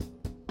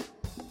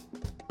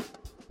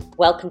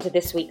Welcome to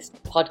this week's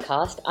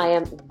podcast. I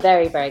am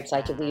very, very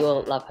excited. We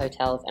all love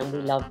hotels and we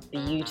love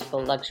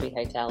beautiful luxury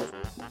hotels.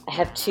 I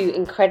have two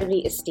incredibly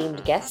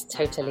esteemed guests,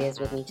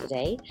 hoteliers, with me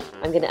today.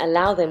 I'm going to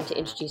allow them to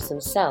introduce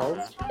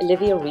themselves.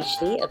 Olivia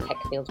Richely of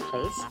Heckfield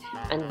Place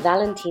and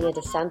Valentina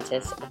De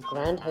Santis of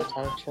Grand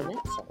Hotel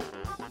Tramezzo.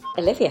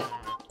 Olivia,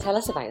 tell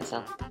us about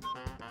yourself.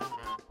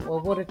 Well,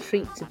 what a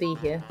treat to be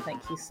here.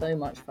 Thank you so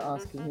much for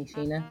asking me,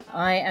 Sheena.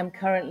 I am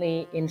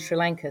currently in Sri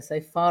Lanka, so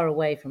far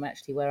away from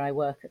actually where I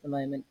work at the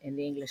moment in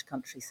the English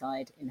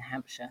countryside in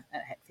Hampshire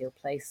at Heckfield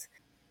Place.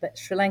 But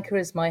Sri Lanka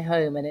is my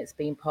home and it's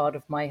been part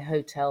of my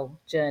hotel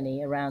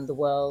journey around the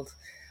world.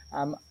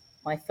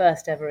 My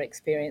first ever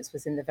experience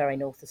was in the very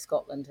north of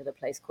Scotland at a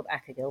place called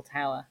Achill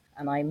Tower.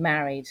 And I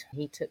married.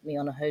 He took me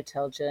on a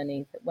hotel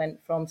journey that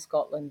went from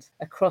Scotland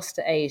across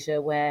to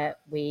Asia, where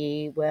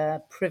we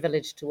were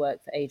privileged to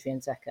work for Adrian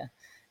Zecker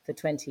for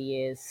 20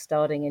 years,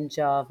 starting in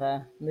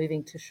Java,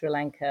 moving to Sri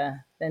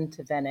Lanka, then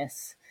to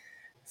Venice.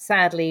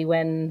 Sadly,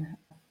 when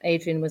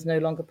Adrian was no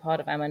longer part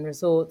of Aman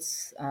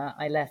Resorts,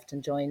 I left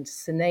and joined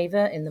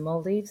Soneva in the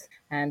Maldives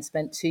and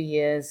spent 2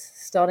 years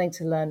starting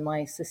to learn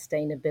my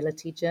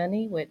sustainability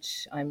journey,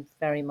 which I'm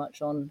very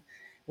much on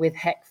with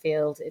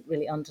Heckfield. It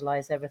really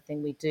underlies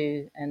everything we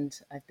do. And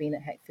I've been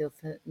at Heckfield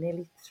for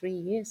nearly 3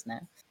 years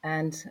now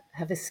and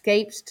have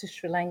escaped to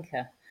Sri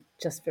Lanka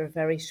just for a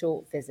very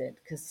short visit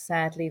because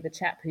sadly the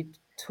chap who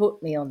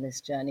took me on this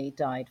journey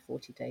died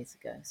 40 days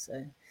ago.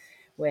 So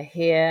we're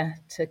here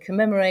to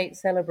commemorate,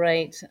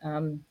 celebrate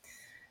an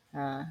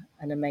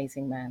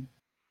amazing man.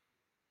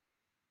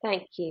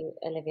 Thank you,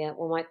 Olivia.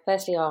 Well,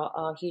 firstly,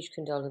 our huge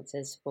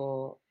condolences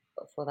for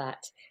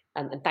that.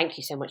 And thank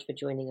you so much for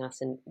joining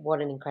us. And what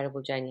an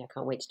incredible journey. I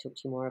can't wait to talk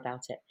to you more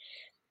about it.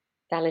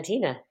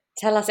 Valentina,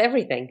 tell us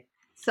everything.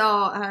 So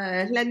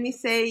let me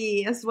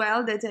say as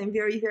well that I'm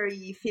very,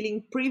 very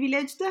feeling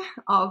privileged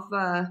of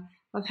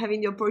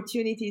having the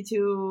opportunity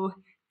to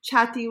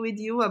chatting with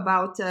you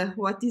about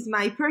what is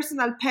my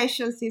personal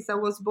passion since I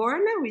was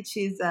born, which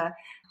is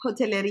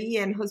hotellerie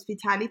and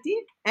hospitality.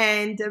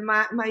 And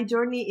my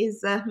journey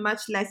is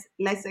much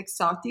less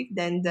exotic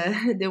than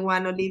the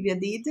one Olivia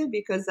did,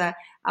 because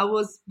I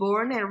was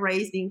born and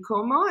raised in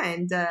Como,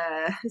 and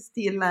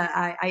still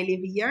I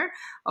live here.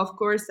 Of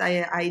course,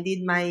 I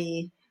did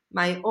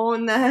my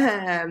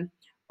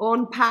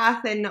own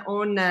path and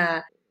own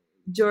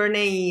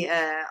journey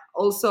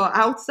also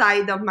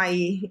outside of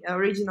my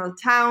original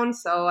town.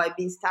 So I've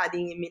been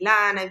studying in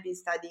Milan, I've been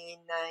studying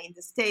in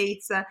the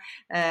States,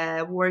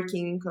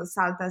 working in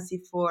consultancy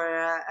for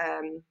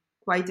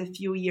quite a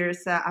few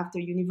years after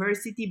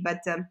university.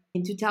 But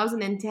in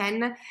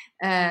 2010,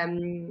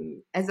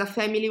 as a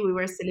family, we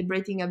were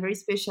celebrating a very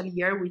special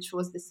year, which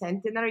was the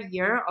centenary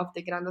year of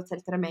the Grand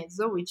Hotel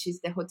Tramezzo, which is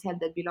the hotel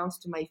that belongs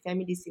to my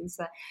family since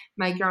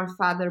my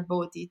grandfather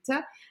bought it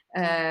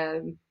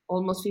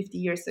almost 50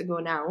 years ago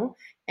now.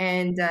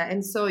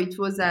 And so it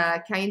was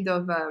a kind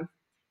of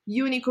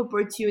unique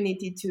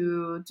opportunity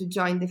to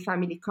join the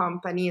family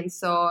company. And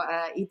so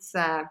it's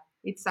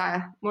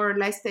more or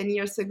less 10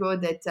 years ago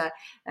that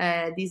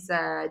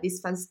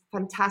this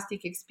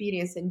fantastic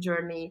experience and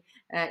journey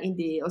in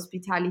the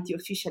hospitality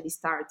officially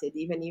started,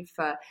 even if,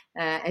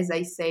 as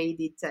I said,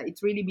 it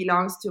really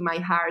belongs to my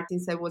heart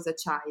since I was a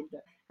child.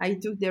 I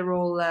took the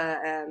role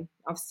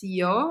of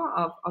CEO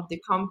of the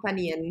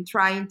company and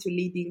trying to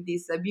lead in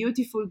this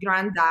beautiful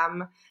Grand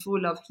Dame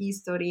full of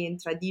history and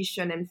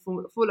tradition and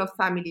full of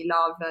family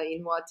love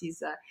in what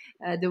is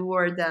the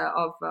world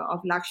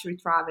of luxury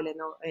travel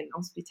and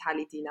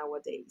hospitality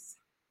nowadays.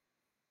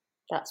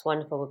 That's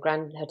wonderful. Well,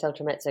 Grand Hotel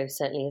Tramezzo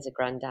certainly is a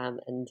grand dame,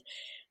 and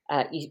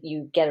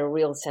you get a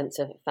real sense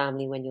of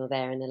family when you're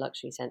there in the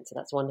luxury sense. So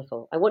that's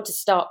wonderful. I want to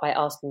start by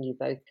asking you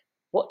both,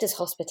 what does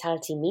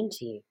hospitality mean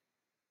to you?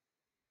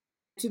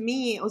 To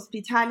me,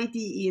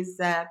 hospitality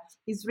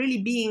is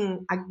really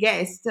being a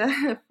guest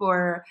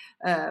for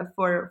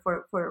your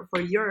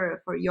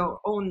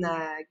own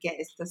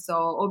guest.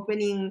 So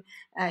opening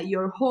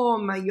your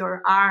home,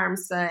 your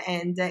arms,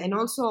 and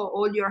also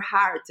all your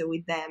heart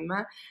with them,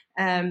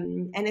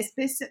 and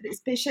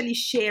especially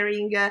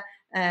sharing.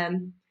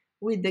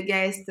 With the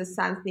guest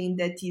something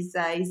that is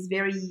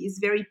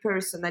very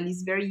personal,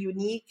 is very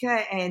unique,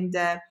 and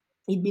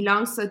it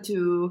belongs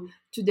to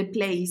the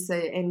place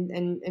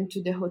and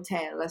to the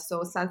hotel,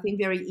 so something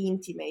very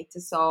intimate.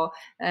 So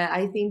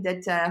I think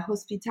that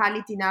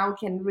hospitality now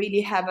can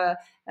really have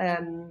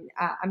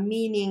a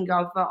meaning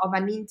of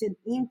an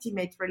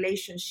intimate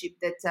relationship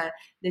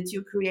that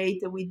you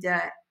create with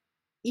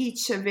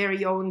each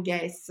very own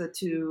guest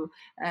to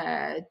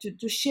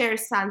share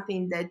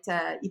something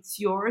that it's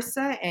yours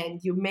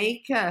and you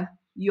make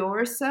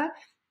yours,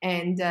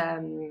 and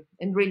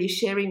really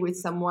sharing with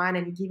someone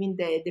and giving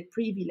the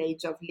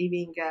privilege of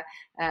living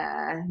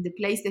the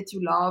place that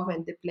you love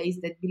and the place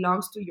that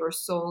belongs to your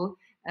soul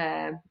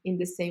in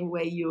the same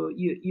way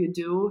you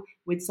do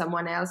with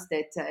someone else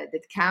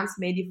that comes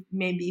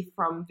maybe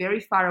from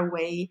very far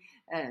away,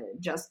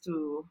 just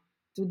to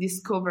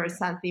discover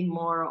something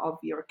more of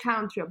your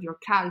country, of your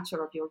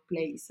culture, of your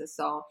place.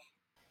 So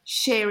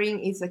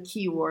sharing is a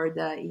key word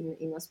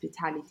in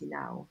hospitality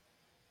now.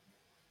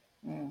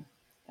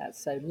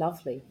 That's so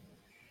lovely.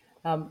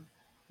 Um,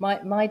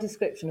 my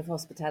description of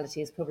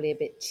hospitality is probably a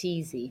bit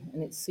cheesy,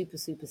 and it's super,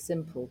 super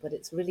simple, but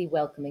it's really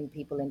welcoming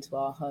people into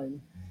our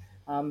home.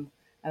 Um,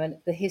 I mean,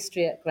 the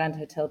history at Grand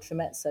Hotel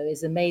Tramezzo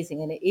is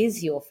amazing, and it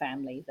is your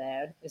family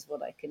there, is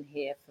what I can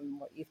hear from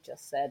what you've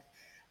just said.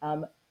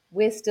 Um,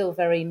 we're still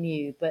very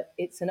new, but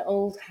it's an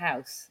old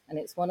house, and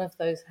it's one of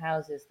those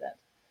houses that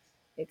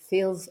it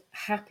feels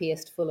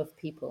happiest full of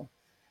people.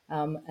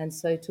 And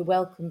so to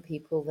welcome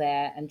people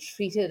there and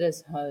treat it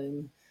as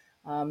home,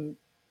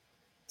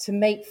 to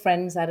make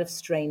friends out of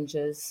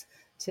strangers,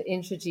 to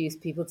introduce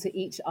people to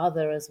each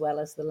other as well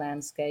as the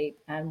landscape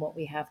and what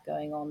we have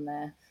going on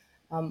there.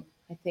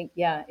 I think,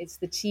 yeah, it's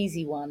the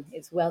cheesy one.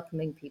 It's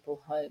welcoming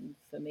people home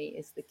for me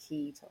is the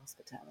key to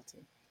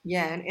hospitality.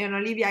 Yeah, and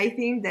Olivia, I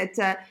think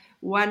that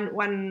one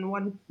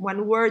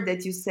word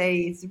that you say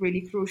is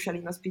really crucial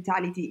in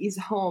hospitality is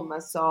home.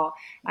 So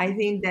I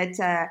think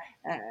that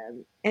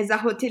as a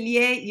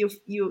hotelier,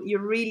 you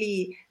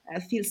really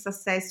feel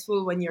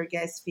successful when your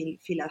guests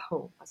feel at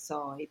home.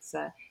 So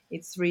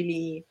it's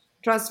really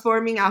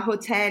transforming a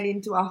hotel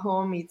into a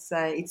home.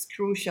 It's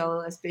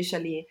crucial,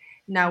 especially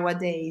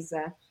nowadays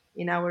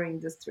in our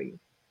industry.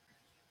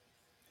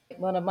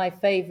 One of my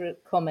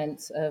favorite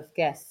comments of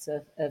guests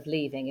of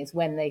leaving is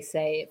when they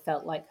say it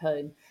felt like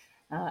home.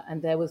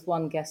 And there was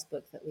one guest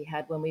book that we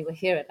had when we were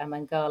here at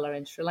Amangala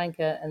in Sri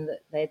Lanka, and that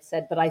they'd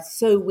said, "But I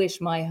so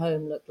wish my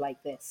home looked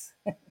like this."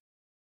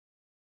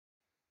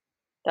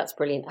 That's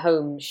brilliant.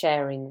 Home,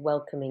 sharing,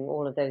 welcoming,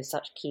 all of those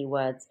such key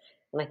words.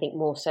 And I think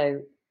more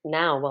so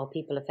now, while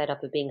people are fed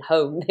up of being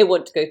home, they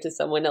want to go to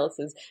someone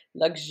else's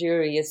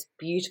luxurious,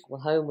 beautiful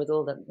home with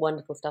all the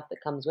wonderful stuff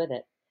that comes with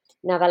it.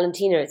 Now,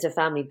 Valentina, it's a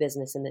family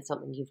business and it's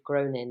something you've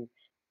grown in.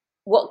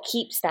 What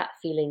keeps that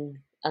feeling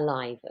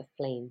alive, a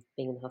flame,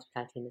 being in the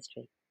hospitality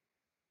industry?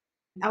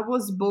 I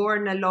was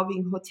born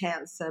loving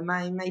hotels.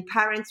 My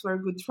parents were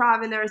good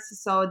travelers,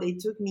 so they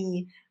took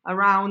me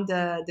around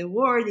the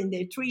world in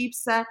their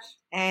trips.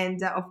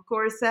 And of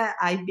course,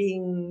 I've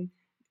been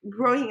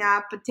growing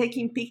up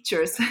taking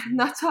pictures,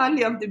 not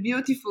only of the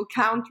beautiful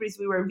countries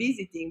we were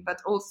visiting,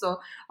 but also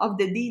of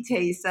the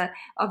details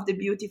of the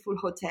beautiful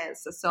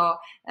hotels. So,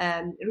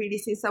 really,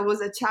 since I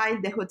was a child,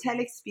 the hotel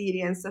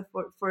experience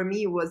for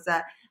me was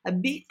a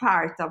big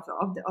part of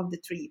the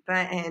trip.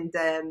 And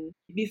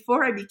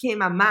before I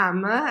became a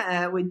mom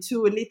with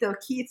two little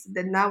kids,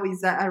 that now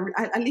is a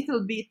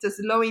little bit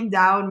slowing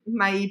down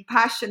my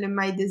passion and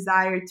my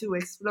desire to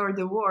explore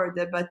the world.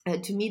 But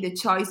to me, the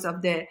choice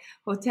of the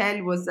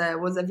hotel was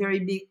a very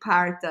big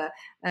part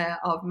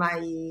of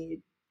my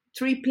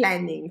trip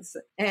plannings,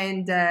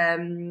 and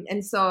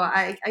so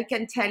I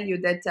can tell you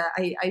that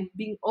I've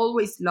been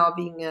always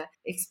loving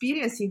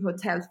experiencing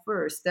hotels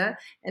first,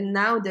 and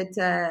now that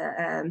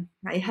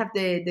I have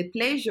the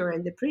pleasure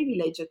and the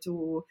privilege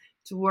to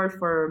work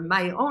for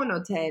my own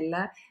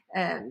hotel.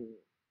 Um,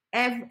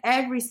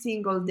 every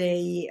single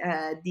day,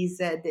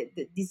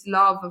 this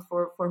love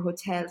for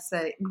hotels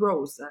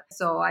grows.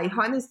 So I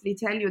honestly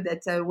tell you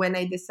that when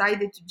I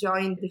decided to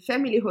join the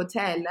family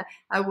hotel,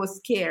 I was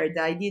scared.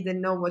 I didn't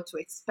know what to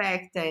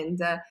expect,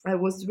 and I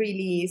was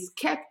really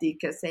skeptic,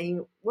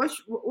 saying,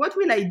 "What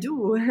will I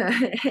do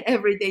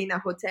every day in a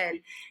hotel?"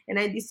 And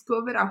I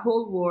discovered a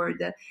whole world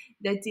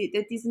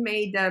that is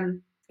made.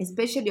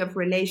 Especially of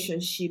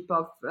relationship,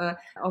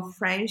 of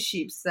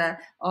friendships,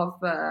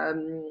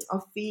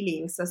 of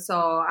feelings.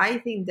 So I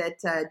think that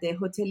the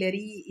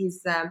hotellerie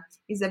is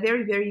a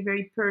very very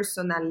very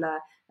personal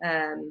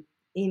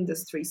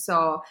industry.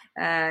 So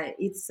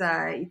it's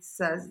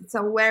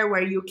somewhere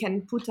where you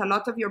can put a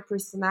lot of your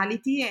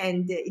personality,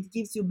 and it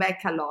gives you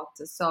back a lot.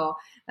 So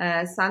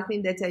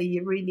something that I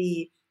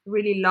really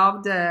really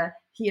loved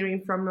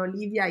hearing from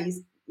Olivia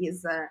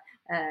is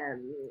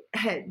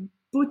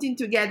putting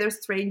together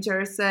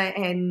strangers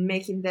and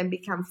making them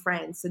become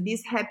friends. So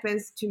this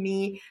happens to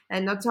me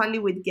not only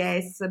with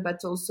guests,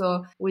 but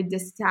also with the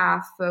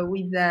staff,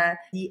 with the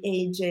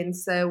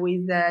agents,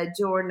 with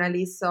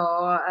journalists. So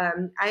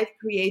I've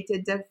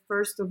created,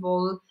 first of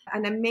all,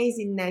 an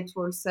amazing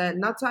network,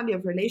 not only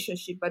of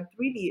relationship, but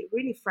really,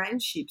 really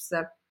friendships.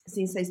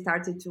 Since I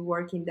started to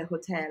work in the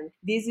hotel,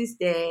 this is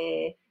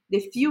the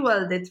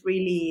fuel that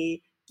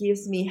really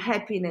gives me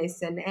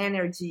happiness and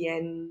energy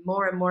and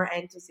more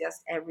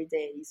enthusiasm every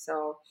day.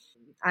 So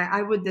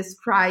I would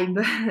describe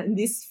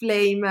this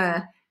flame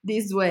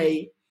this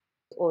way.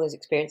 All those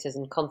experiences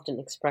and constant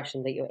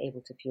expression that you're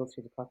able to fuel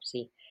through the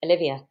property.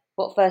 Olivia,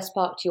 what first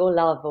sparked your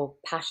love or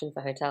passion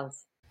for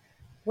hotels?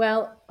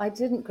 Well, I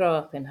didn't grow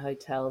up in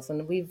hotels,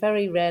 and we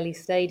very rarely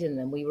stayed in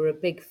them. We were a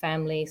big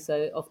family,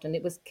 so often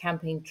it was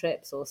camping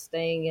trips or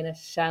staying in a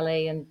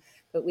chalet,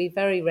 but we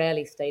very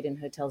rarely stayed in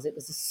hotels. It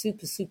was a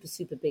super, super,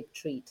 super big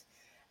treat.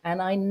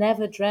 And I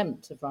never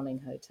dreamt of running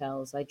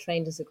hotels. I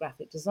trained as a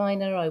graphic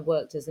designer, I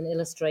worked as an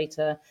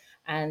illustrator,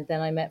 and then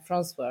I met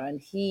Francois,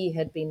 and he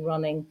had been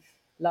running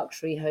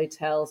luxury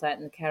hotels out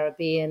in the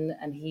Caribbean.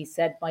 And he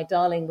said, my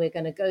darling, we're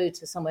going to go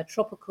to somewhere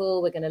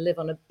tropical. We're going to live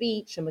on a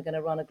beach and we're going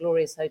to run a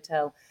glorious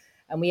hotel.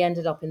 And we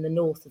ended up in the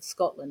north of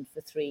Scotland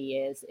for 3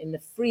 years in the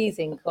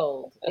freezing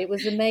cold. It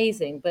was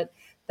amazing. But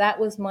that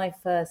was my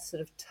first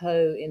sort of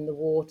toe in the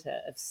water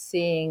of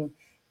seeing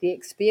the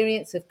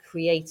experience of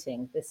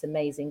creating this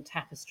amazing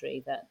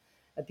tapestry that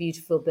a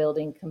beautiful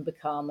building can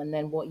become, and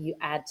then what you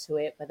add to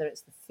it, whether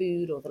it's the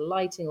food or the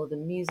lighting or the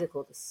music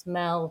or the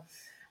smell,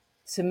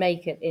 to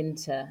make it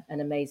into an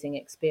amazing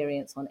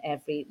experience on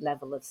every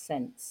level of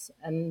sense.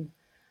 And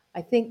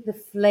I think the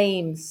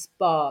flame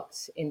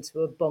sparked into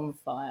a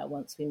bonfire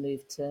once we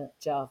moved to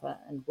Java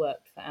and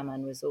worked for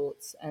Aman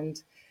Resorts,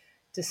 and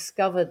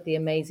discovered the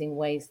amazing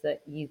ways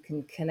that you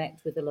can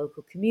connect with the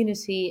local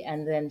community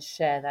and then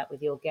share that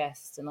with your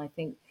guests. And I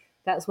think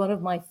that's one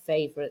of my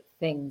favorite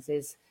things,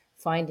 is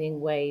finding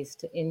ways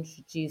to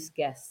introduce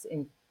guests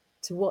into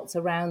what's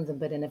around them,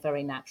 but in a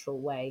very natural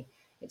way.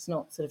 It's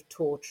not sort of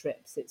tour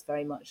trips. It's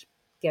very much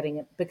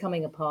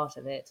becoming a part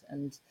of it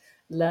and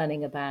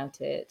learning about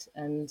it.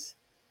 And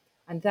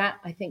that,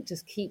 I think,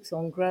 just keeps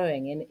on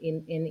growing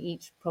in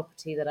each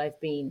property that I've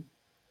been.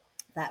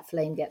 That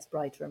flame gets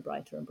brighter and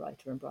brighter and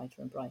brighter and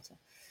brighter and brighter.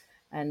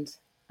 And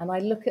I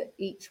look at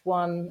each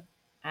one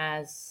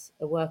as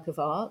a work of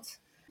art.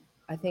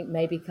 I think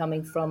maybe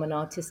coming from an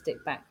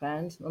artistic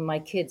background, and my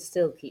kids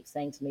still keep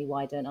saying to me,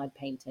 why don't I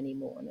paint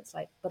anymore? And it's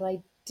like, but I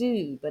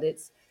do, but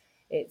it's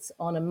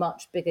on a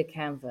much bigger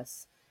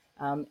canvas.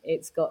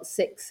 It's got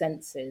six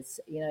senses.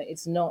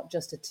 It's not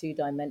just a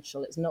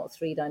two-dimensional. It's not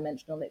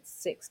three-dimensional. It's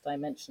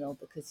six-dimensional,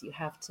 because you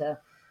have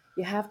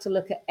to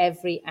look at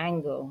every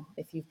angle.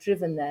 If you've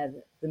driven there,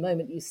 the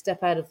moment you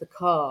step out of the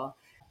car,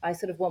 I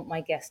sort of want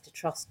my guests to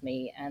trust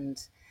me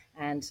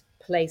and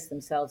place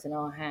themselves in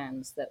our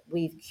hands, that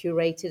we've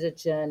curated a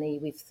journey,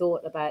 we've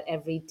thought about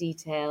every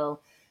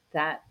detail,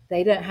 that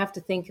they don't have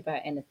to think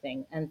about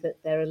anything, and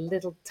that there are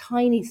little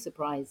tiny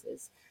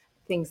surprises,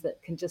 things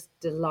that can just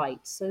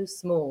delight, so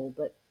small,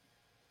 but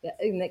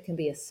it can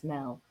be a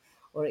smell,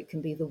 or it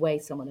can be the way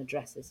someone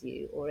addresses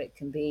you, or it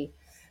can be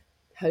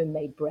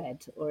homemade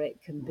bread, or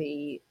it can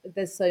be,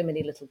 there's so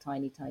many little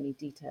tiny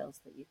details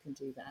that you can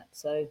do that.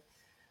 So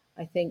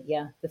I think,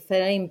 yeah, the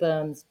flame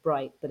burns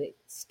bright, but it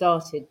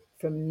started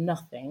from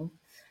nothing,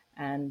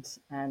 and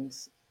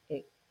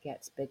it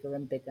gets bigger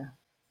and bigger.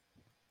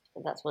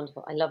 That's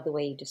wonderful. I love the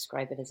way you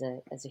describe it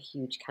as a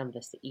huge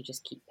canvas that you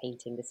just keep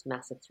painting, this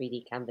massive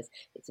 3D canvas.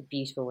 It's a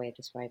beautiful way of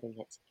describing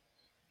it.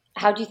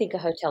 How do you think a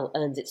hotel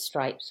earns its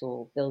stripes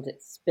or builds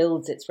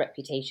its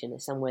reputation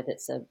as somewhere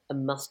that's a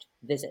must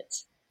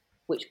visit,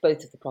 which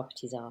both of the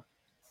properties are?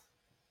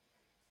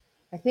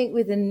 I think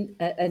with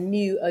a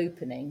new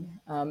opening,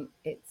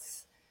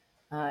 it's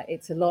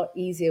a lot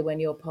easier when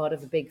you're part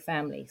of a big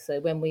family. So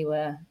when we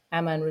were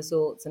Aman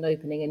Resorts and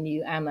opening a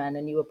new Aman,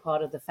 and you were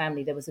part of the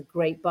family, there was a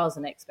great buzz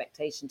and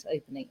expectation to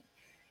opening.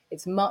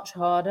 It's much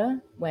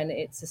harder when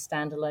it's a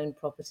standalone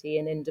property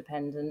and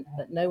independent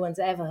that no one's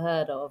ever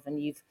heard of, and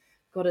you've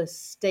got to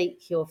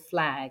stake your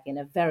flag in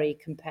a very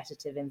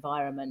competitive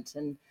environment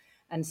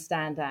and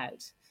stand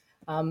out.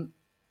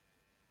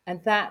 And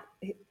that,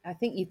 I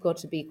think you've got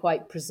to be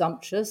quite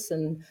presumptuous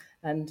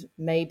and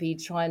maybe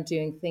try and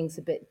doing things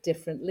a bit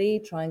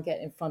differently, try and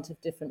get in front of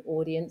different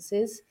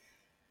audiences.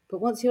 But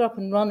once you're up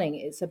and running,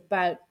 it's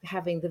about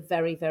having the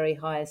very, very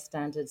highest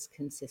standards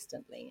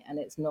consistently, and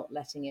it's not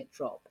letting it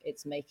drop.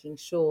 It's making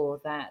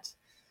sure that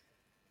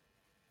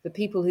the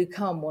people who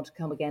come want to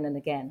come again and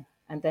again,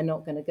 and they're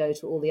not going to go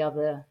to all the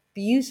other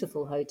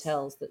beautiful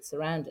hotels that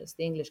surround us.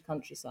 The English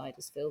countryside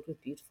is filled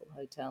with beautiful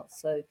hotels.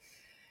 So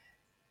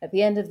at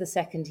the end of the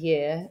second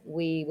year,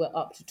 we were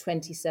up to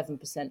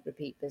 27%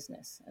 repeat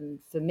business. And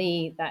for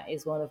me, that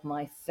is one of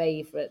my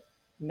favorite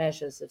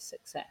measures of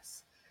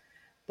success.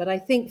 But I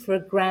think for a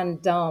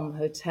Grand Dame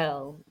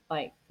hotel,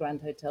 like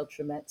Grand Hotel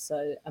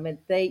Tremezzo, I mean,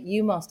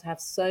 you must have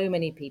so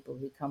many people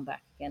who come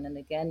back again and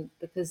again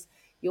because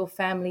your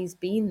family's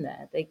been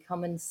there. They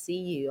come and see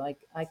you.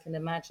 I can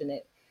imagine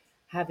it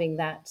having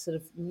that sort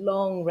of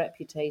long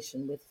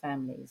reputation with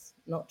families,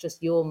 not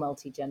just your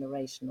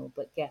multi-generational,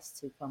 but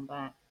guests who come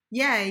back.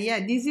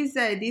 Yeah, this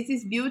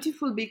is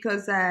beautiful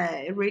because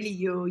really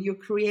you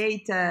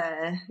create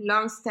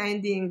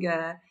long-standing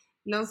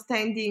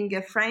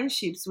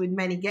friendships with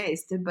many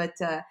guests. But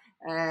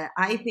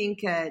I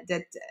think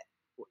that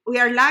we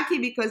are lucky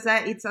because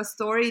it's a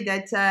story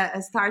that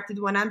started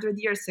 100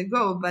 years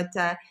ago. But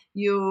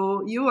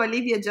you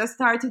Olivia just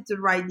started to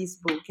write this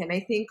book, and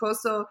I think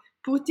also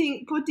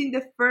putting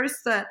the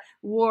first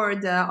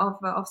word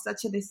of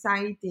such an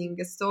exciting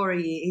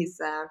story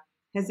is.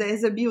 Has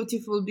a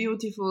beautiful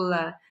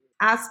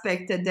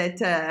aspect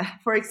that,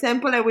 for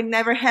example, I would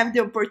never have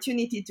the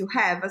opportunity to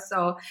have.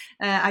 So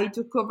I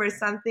took over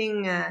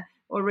something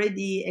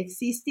already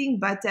existing,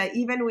 but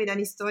even with an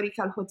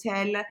historical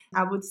hotel,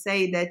 I would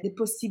say that the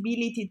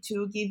possibility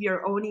to give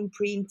your own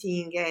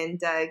imprinting and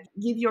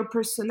give your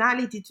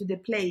personality to the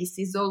place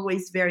is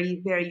always very,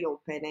 very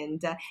open.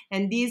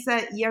 And this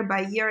year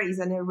by year is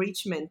an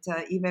enrichment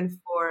even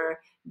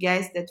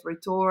guests that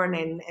return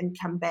and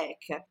come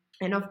back.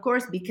 And of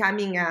course,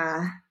 becoming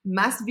a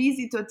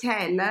must-visit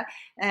hotel,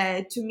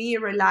 to me,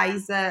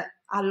 relies a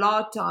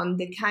lot on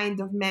the kind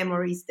of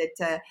memories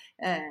that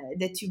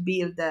you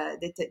build,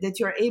 that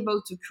you're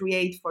able to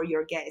create for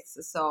your guests.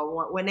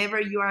 So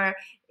whenever you are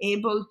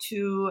able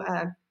to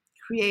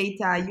create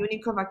a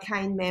unique of a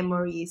kind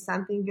memory,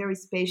 something very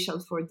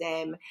special for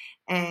them,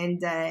 and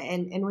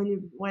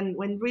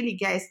when really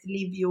guests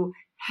leave you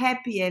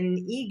happy and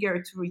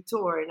eager to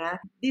return,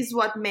 this is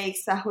what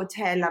makes a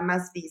hotel a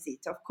must visit.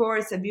 Of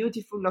course, a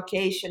beautiful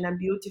location, a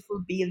beautiful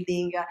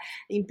building,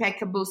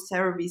 impeccable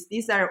service.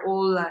 These are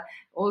all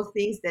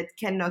things that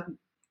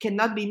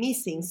cannot be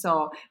missing.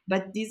 So,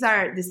 but these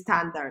are the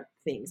standard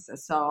things.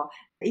 So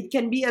it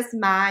can be a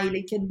smile,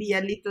 it can be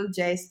a little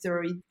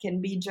gesture, it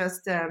can be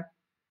just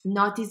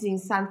noticing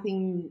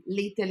something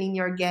little in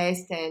your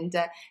guest and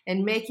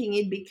making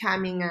it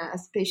becoming a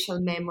special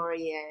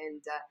memory,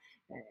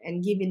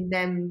 and giving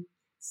them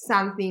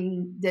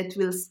something that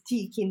will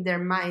stick in their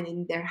mind,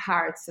 in their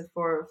hearts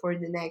for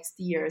the next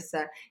years,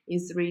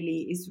 is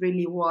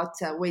really what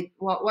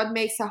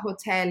makes a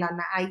hotel an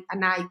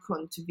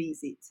icon to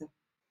visit.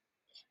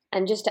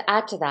 And just to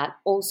add to that,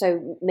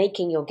 also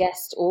making your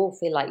guests all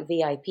feel like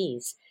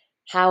VIPs.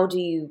 How do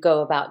you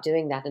go about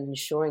doing that and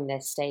ensuring their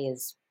stay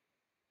is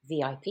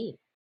VIP?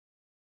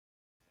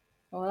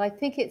 Well, I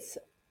think it's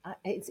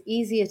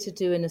easier to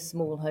do in a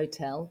small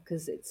hotel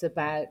because it's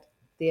about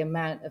the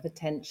amount of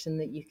attention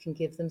that you can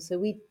give them. So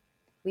we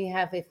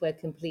have, if we're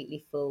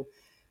completely full,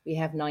 we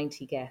have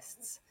 90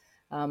 guests,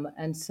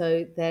 and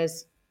so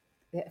there's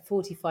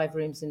 45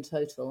 rooms in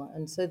total,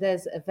 and so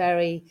there's a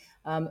very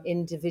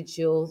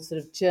individual sort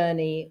of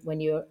journey when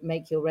you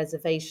make your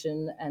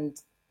reservation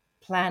and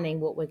planning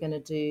what we're going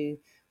to do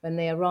when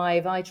they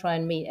arrive. I try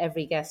and meet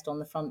every guest on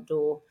the front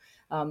door,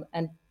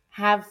 and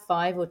have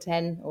 5 or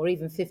 10 or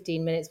even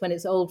 15 minutes. When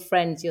it's old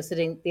friends,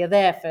 they're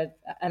there for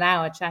an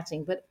hour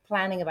chatting, but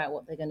planning about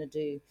what they're going to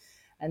do.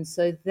 And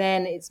so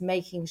then it's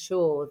making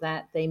sure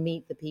that they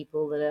meet the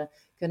people that are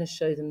going to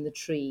show them the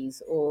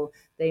trees, or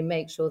they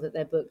make sure that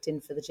they're booked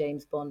in for the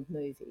James Bond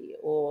movie,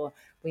 or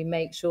we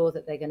make sure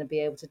that they're going to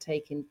be able to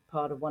take in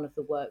part of one of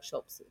the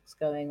workshops that's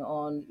going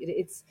on.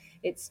 It's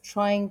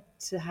trying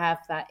to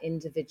have that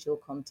individual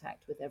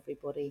contact with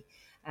everybody,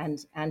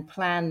 and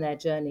plan their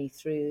journey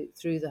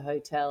through the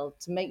hotel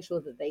to make sure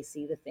that they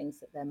see the things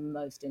that they're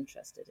most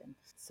interested in.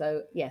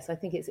 So yes, I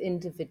think it's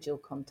individual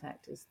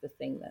contact is the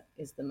thing that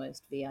is the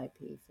most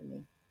VIP for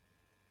me.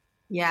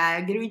 Yeah, I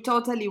agree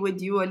totally with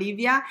you,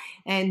 Olivia.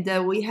 And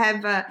we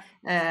have a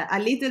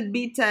little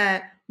bit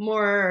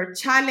more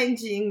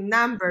challenging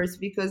numbers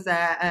because,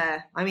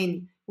 I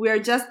mean, we are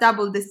just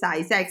double the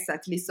size,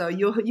 exactly. So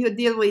you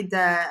deal with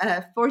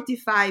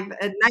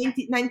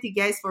 90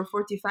 guests for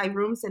 45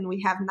 rooms, and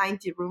we have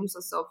 90 rooms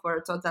or so for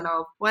a total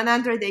of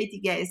 180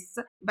 guests.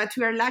 But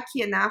we are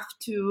lucky enough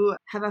to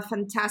have a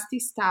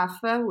fantastic staff,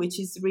 which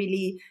is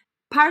really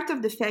part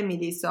of the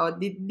family. So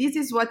this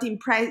is what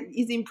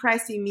is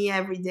impressing me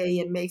every day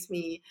and makes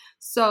me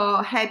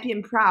so happy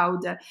and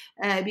proud,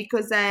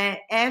 because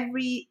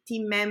every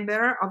team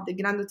member of the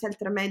Grand Hotel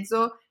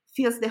Tramezzo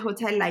feels the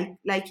hotel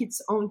like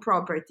its own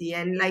property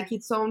and like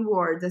its own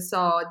world.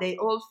 So they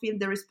all feel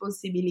the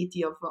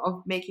responsibility of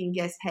making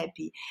guests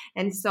happy.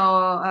 And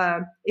so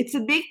it's a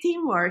big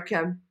teamwork.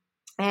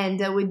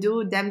 And we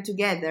do them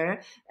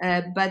together,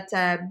 but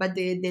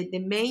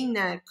the main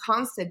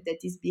concept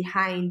that is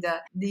behind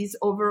this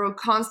overall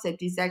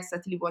concept is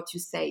exactly what you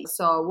say.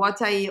 So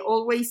what I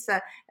always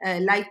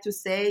like to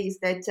say is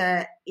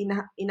that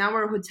in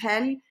our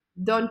hotel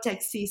don't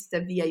exist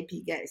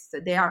VIP guests.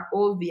 They are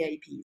all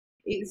VIPs.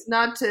 It's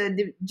not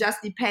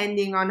just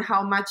depending on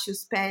how much you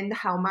spend,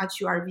 how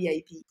much you are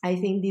VIP. I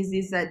think this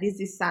is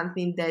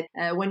something that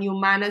when you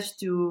manage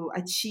to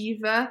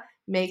achieve,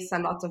 makes a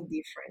lot of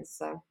difference.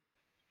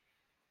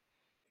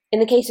 In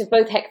the case of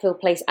both Heckfield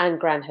Place and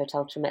Grand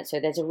Hotel Tramezzo,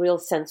 there's a real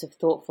sense of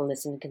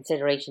thoughtfulness and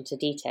consideration to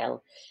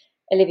detail.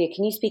 Olivia,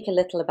 can you speak a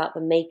little about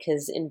the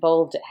makers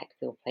involved at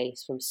Heckfield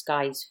Place, from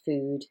Sky's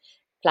Food,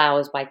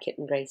 Flowers by Kit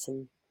and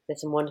Grayson?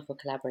 There's some wonderful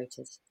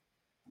collaborators.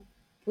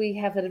 We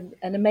have an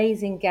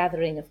amazing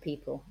gathering of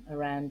people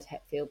around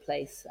Heckfield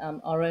Place.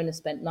 Our owner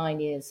spent 9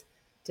 years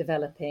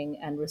developing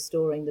and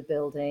restoring the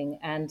building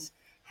and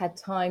had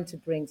time to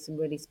bring some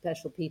really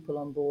special people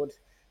on board.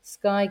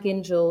 Sky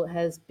Gingell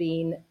has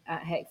been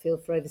at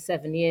Heckfield for over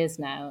 7 years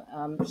now.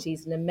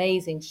 She's an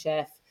amazing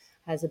chef,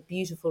 has a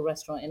beautiful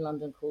restaurant in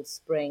London called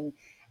Spring,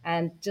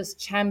 and just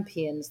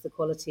champions the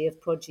quality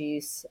of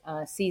produce,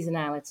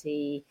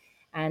 seasonality,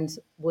 and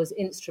was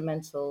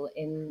instrumental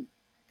in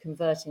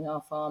converting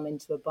our farm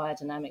into a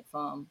biodynamic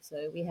farm.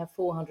 So we have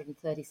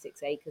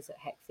 436 acres at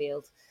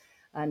Heckfield,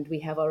 and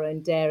we have our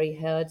own dairy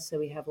herd. So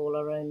we have all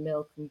our own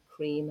milk and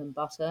cream and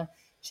butter,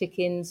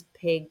 chickens,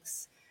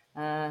 pigs,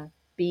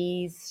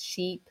 bees,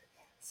 sheep,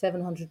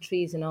 700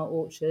 trees in our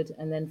orchard,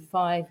 and then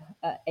 5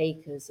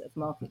 acres of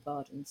market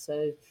garden.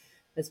 So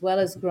as well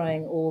as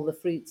growing all the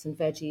fruits and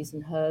veggies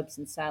and herbs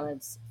and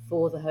salads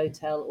for the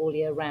hotel all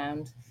year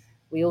round,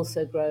 we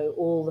also grow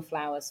all the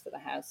flowers for the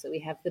house. So we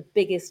have the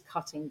biggest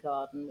cutting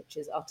garden, which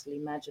is utterly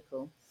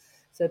magical.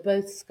 So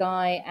both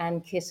Sky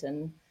and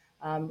Kitten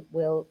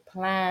will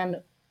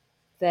plan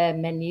their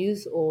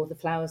menus or the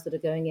flowers that are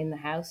going in the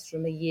house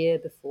from a year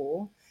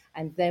before.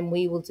 And then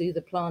we will do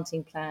the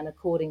planting plan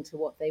according to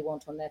what they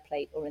want on their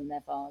plate or in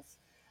their vase.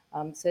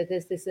 So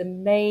there's this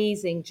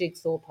amazing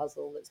jigsaw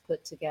puzzle that's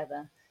put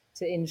together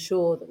to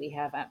ensure that we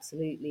have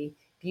absolutely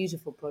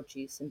beautiful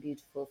produce and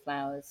beautiful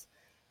flowers.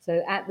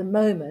 So at the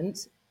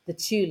moment, the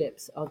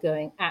tulips are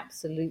going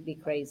absolutely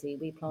crazy.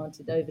 We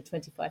planted over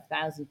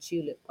 25,000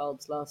 tulip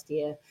bulbs last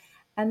year,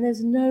 and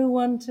there's no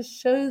one to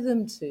show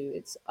them to.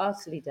 It's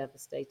utterly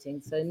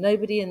devastating. So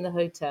nobody in the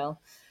hotel,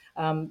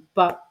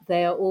 but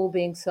they are all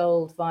being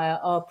sold via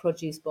our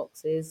produce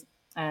boxes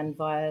and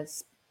via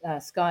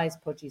Sky's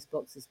produce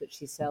boxes, which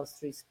she sells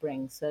through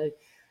Spring. So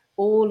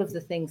all of the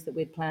things that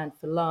we'd planned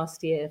for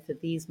last year for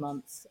these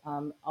months,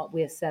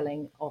 we're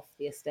selling off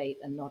the estate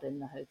and not in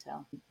the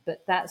hotel.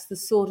 But that's the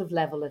sort of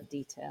level of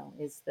detail,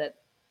 is that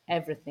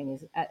everything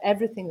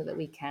that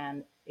we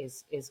can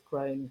is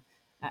grown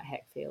at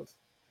Heckfield.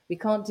 We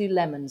can't do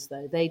lemons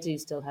though; they do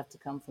still have to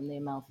come from the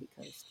Amalfi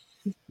Coast.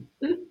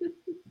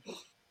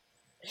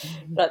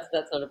 That's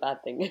not a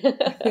bad thing.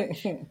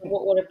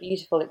 What a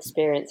beautiful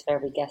experience for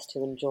every guest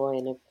to enjoy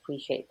and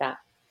appreciate that.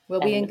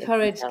 Well, we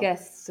encourage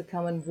guests to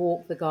come and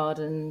walk the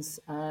gardens,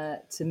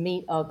 to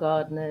meet our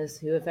gardeners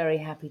who are very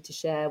happy to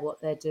share what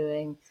they're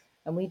doing.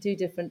 And we do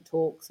different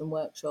talks and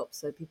workshops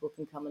so people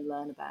can come and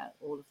learn about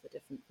all of the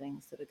different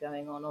things that are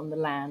going on the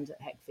land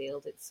at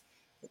Heckfield.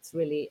 It's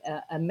really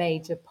a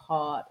major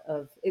part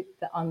of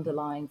the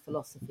underlying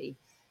philosophy.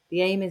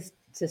 The aim is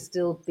to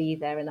still be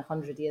there in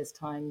 100 years'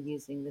 time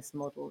using this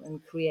model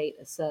and create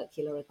a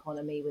circular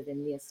economy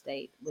within the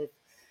estate with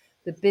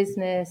the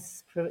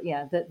business,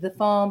 the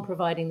farm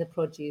providing the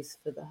produce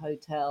for the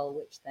hotel,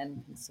 which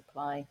then can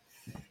supply,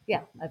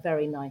 a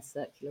very nice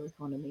circular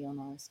economy on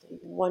our estate.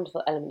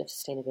 Wonderful element of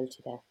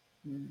sustainability there.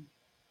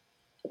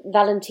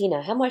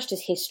 Valentina, how much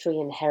does history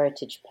and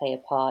heritage play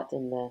a part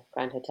in the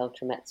Grand Hotel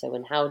Tramezzo,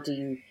 and how do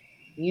you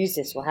use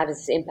this, or how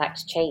does this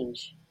impact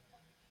change?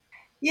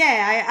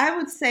 Yeah, I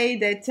would say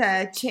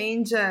that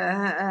change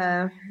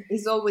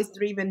is always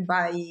driven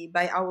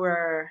by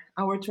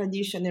our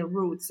tradition and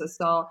roots.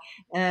 So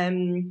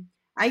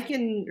I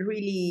can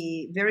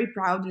really very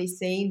proudly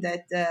say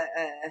that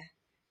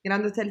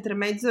Grand Hotel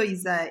Tremezzo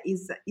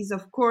is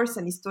of course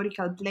an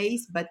historical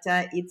place, but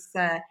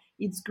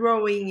it's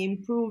growing,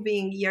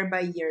 improving year by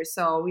year.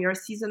 So we are a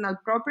seasonal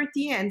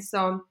property, and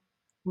so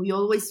we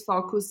always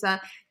focus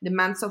the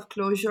months of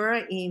closure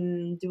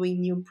in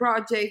doing new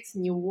projects,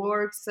 new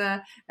works,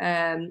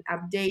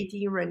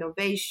 updating,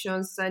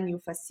 renovations, new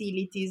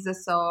facilities.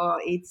 So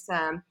it's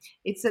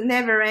a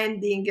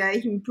never-ending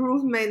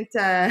improvement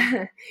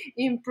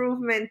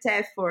improvement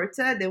effort,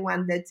 the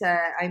one that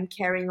I'm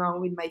carrying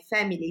on with my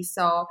family.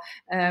 So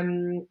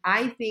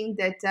I think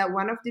that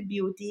one of the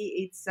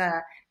beauty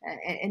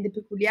and the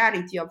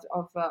peculiarity of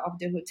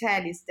the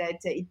hotel is that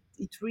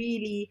it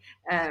really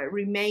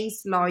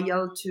remains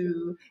loyal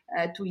to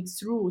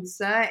its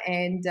roots,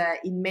 and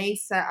it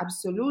makes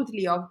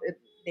absolutely of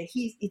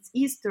its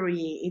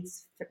history,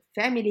 its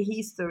family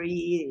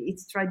history,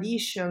 its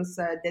traditions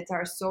that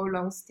are so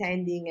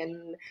long-standing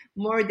and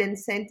more than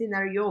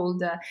centenary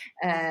old.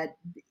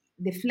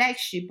 The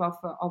flagship of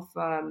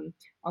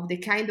the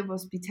kind of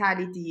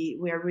hospitality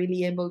we are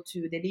really able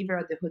to deliver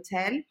at the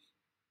hotel,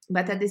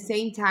 but at the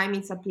same time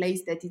it's a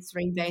place that it's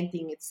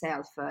reinventing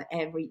itself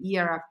every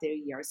year after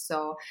year.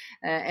 So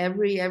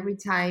every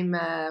time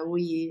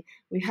we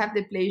have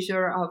the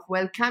pleasure of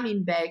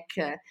welcoming back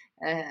a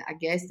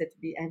guest that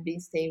have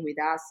been staying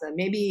with us,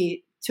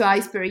 maybe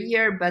twice per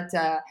year, but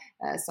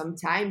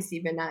sometimes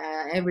even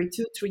every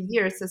 2-3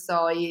 years.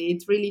 So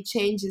it really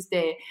changes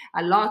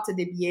a lot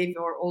the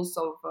behavior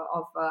also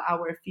of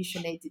our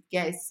aficionated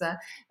guests.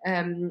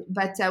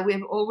 But we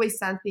have always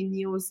something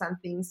new,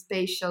 something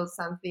special,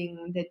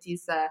 something that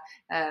is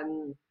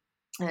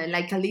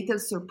like a little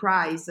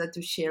surprise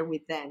to share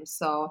with them.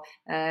 So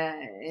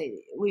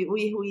we're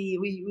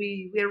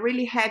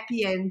really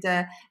happy, and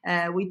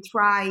we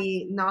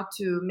try not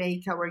to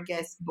make our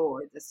guests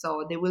bored.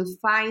 So they will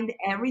find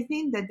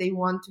everything that they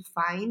want to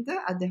find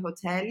at the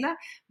hotel,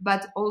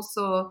 but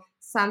also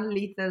some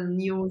little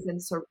news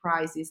and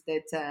surprises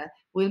that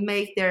will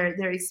make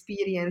their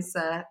experience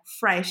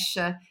fresh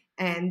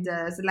and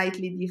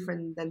slightly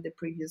different than the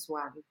previous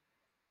one.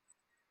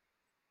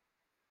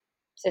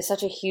 So there's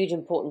such a huge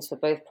importance for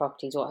both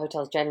properties or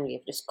hotels generally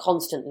of just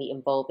constantly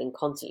involving,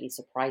 constantly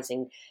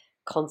surprising,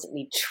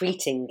 constantly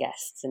treating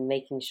guests and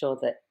making sure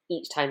that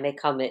each time they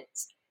come it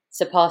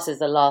surpasses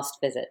the last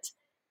visit,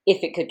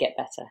 if it could get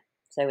better.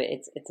 So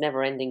it's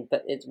never ending,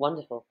 but it's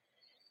wonderful.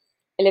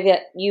 Olivia,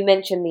 you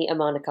mentioned the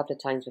Oman a couple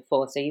of times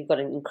before, so you've got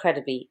an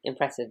incredibly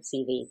impressive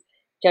CV.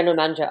 General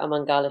Manager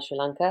Aman Gala Sri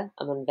Lanka,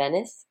 Aman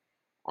Venice,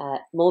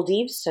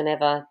 Maldives,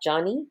 Soneva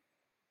Jani,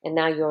 and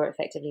now you're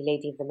effectively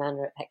Lady of the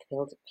Manor at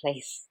Heckfield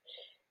Place.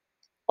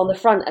 On the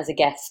front as a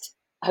guest,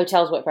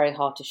 hotels work very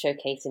hard to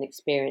showcase an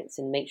experience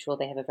and make sure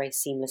they have a very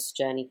seamless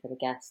journey for the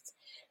guests.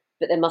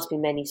 But there must be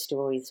many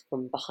stories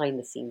from behind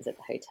the scenes at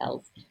the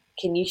hotels.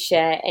 Can you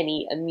share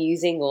any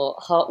amusing or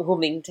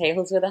heartwarming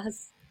tales with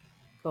us?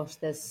 Gosh,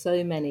 there's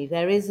so many.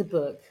 There is a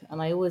book,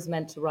 and I always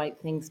meant to write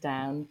things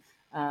down.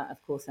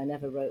 Of course, I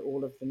never wrote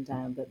all of them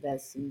down, but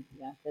there's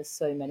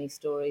so many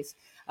stories.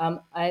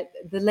 The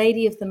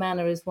Lady of the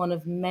Manor is one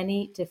of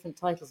many different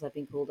titles I've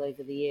been called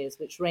over the years,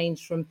 which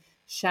range from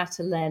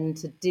chatelaine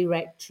to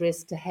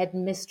directress to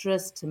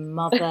headmistress to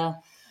mother.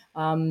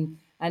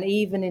 And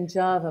even in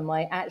Java,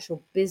 my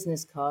actual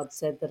business card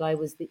said that I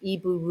was the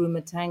Ibu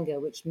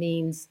Rumatanga, which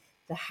means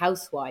the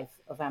housewife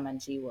of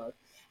Amanjiwo.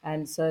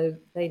 And so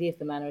Lady of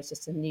the Manor is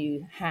just a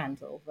new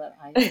handle that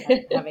I'm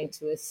having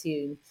to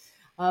assume.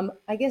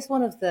 I guess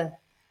one of the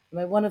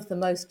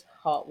most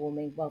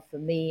heartwarming, well, for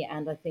me,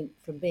 and I think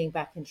from being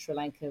back in Sri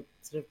Lanka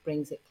sort of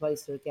brings it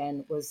closer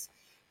again, was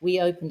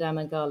we opened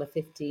Amangala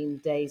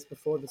 15 days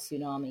before the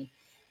tsunami,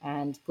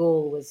 and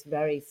Galle was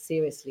very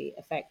seriously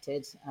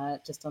affected.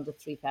 Just under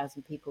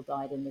 3,000 people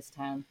died in this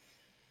town.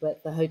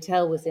 But the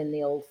hotel was in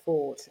the old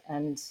fort,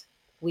 and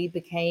we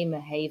became a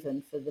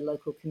haven for the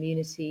local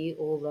community.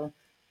 All the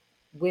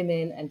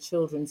women and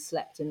children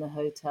slept in the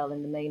hotel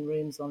in the main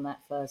rooms on that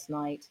first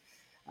night.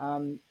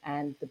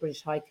 And the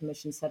British High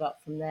Commission set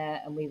up from there,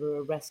 and we were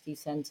a rescue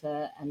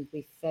centre, and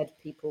we fed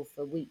people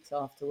for weeks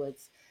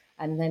afterwards,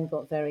 and then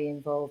got very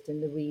involved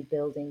in the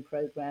rebuilding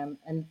program.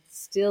 And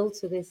still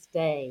to this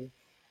day,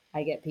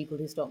 I get people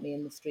who stop me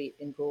in the street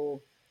in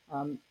Galle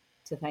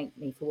to thank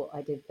me for what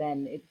I did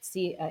then.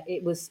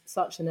 It was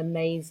such an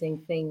amazing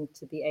thing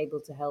to be able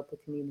to help a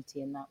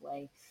community in that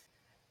way.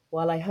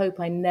 While I hope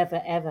I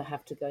never ever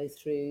have to go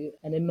through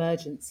an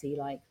emergency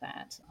like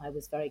that, I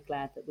was very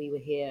glad that we were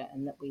here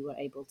and that we were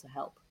able to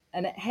help.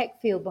 And at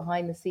Heckfield,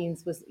 behind the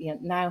scenes, was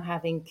now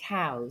having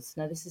cows.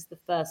 Now this is the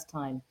first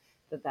time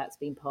that that's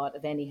been part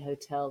of any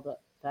hotel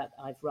that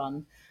I've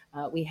run.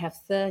 We have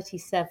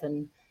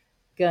 37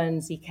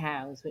 Guernsey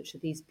cows, which are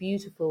these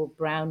beautiful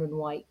brown and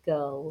white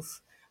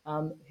girls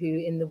who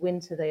in the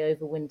winter they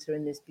overwinter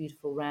in this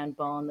beautiful round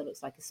barn that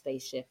looks like a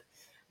spaceship.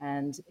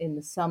 And in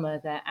the summer,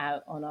 they're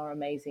out on our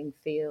amazing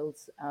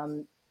fields.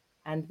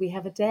 And we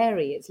have a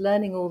dairy. It's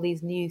learning all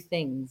these new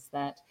things,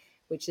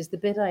 which is the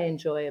bit I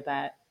enjoy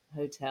about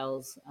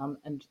hotels.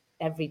 And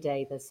every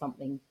day there's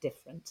something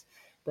different.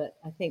 But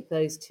I think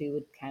those two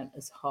would count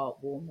as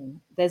heartwarming.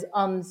 There's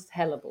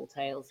untellable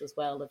tales as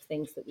well of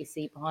things that we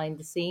see behind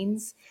the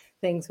scenes,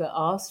 things we're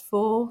asked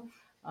for,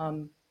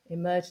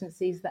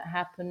 emergencies that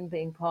happen,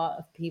 being part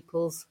of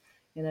people's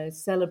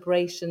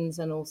celebrations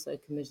and also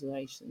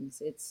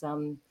commiserations. It's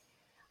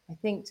I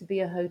think to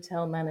be a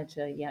hotel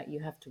manager, you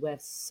have to wear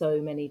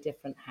so many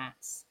different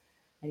hats.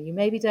 And you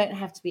maybe don't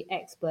have to be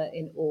expert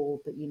in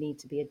all, but you need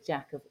to be a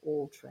jack of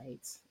all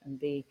trades and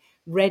be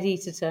ready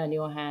to turn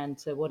your hand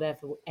to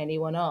whatever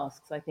anyone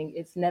asks. I think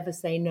it's never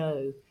say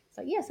no. It's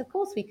like, yes, of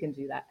course we can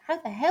do that. How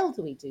the hell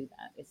do we do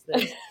that? It's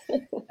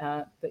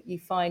but you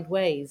find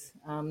ways.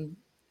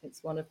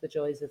 It's one of the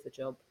joys of the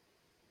job.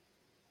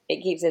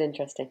 It keeps it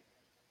interesting.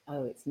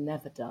 Oh, it's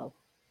never dull.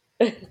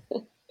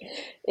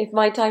 If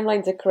my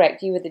timelines are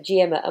correct, you were the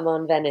GM at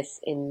Aman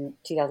Venice in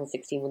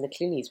 2016 when the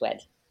Clooney's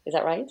wed. Is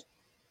that right?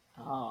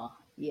 Ah,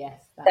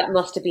 yes. That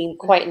must have been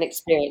quite an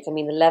experience. I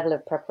mean, the level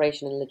of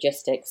preparation and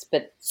logistics,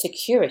 but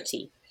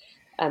security.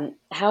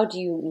 How do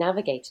you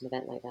navigate an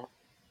event like that?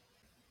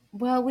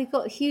 Well, we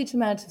got a huge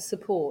amount of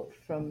support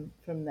from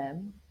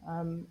them.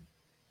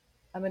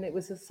 I mean, it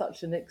was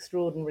such an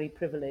extraordinary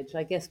privilege.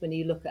 I guess when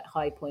you look at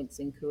high points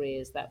in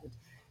careers, that would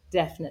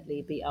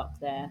definitely be up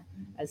there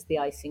as the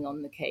icing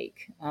on the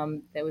cake.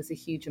 There was a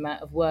huge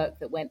amount of work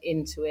that went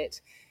into it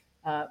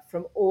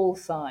from all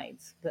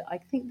sides. But I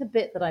think the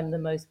bit that I'm the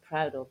most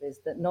proud of is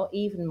that not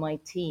even my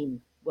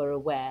team were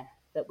aware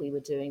that we were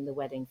doing the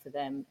wedding for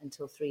them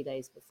until 3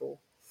 days before,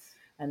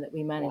 and that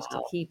we managed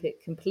to keep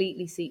it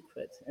completely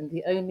secret. And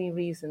the only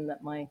reason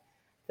that my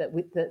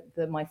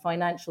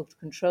financial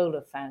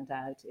controller found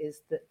out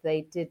is that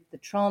they did the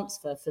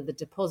transfer for the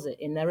deposit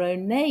in their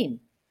own name.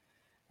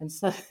 And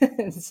so,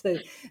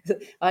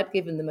 I'd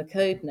given them a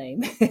code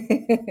name.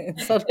 And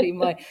suddenly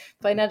my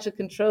financial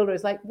controller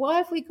is like, why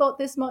have we got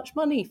this much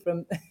money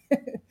from?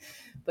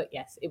 But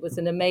yes, it was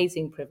an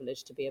amazing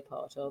privilege to be a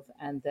part of.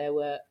 And there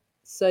were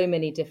so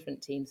many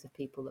different teams of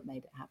people that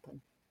made it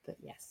happen. But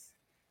yes,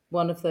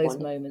 one of those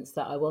moments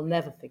that I will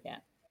never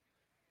forget.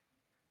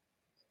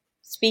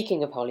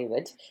 Speaking of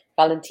Hollywood,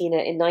 Valentina,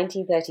 in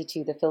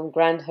 1932, the film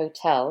Grand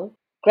Hotel,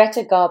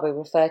 Greta Garbo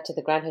referred to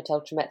the Grand Hotel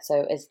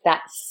Tramezzo as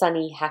that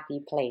sunny, happy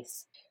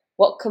place.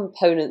 What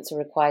components are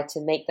required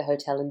to make the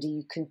hotel, and do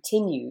you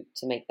continue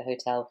to make the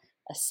hotel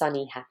a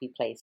sunny, happy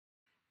place?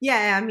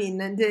 Yeah, I mean,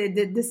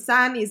 the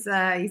sun is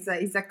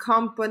a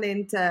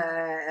component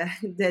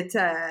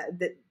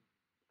that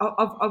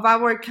of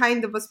our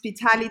kind of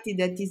hospitality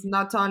that is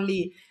not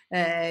only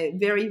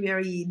very,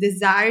 very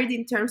desired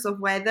in terms of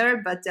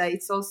weather, but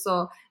it's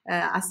also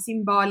a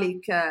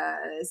symbolic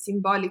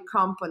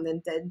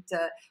component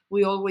that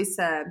we always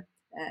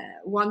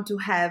want to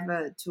have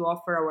to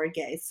offer our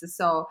guests.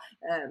 So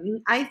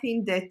I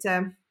think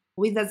that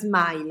with a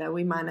smile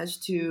we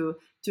manage to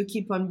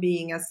keep on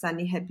being a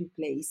sunny, happy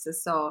place.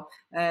 So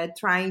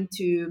trying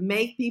to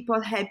make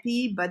people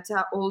happy, but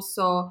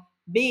also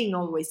being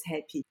always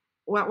happy.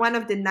 One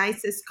of the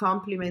nicest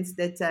compliments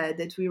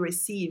that we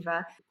receive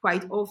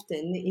quite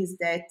often is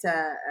that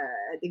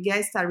the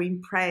guests are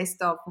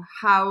impressed of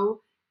how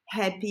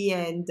happy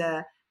and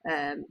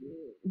um,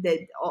 that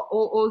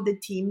all the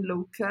team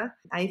look.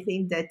 I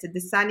think that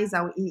the sun is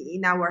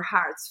in our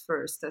hearts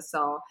first.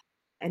 So,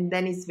 and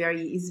then it's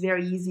very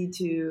easy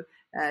to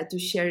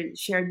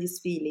share this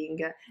feeling.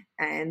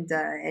 And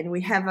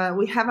we have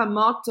a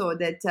motto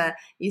that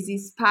is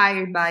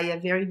inspired by a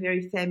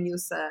very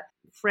famous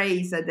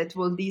phrase that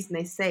Walt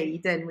Disney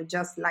said, and we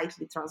just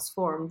lightly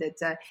transformed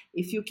that.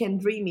 If you can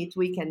dream it,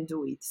 we can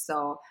do it.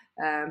 So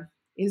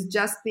it's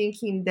just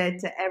thinking that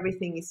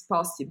everything is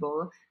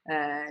possible,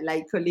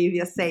 like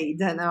Olivia said.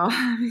 You know?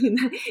 I mean,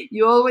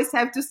 you always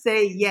have to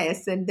say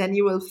yes, and then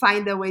you will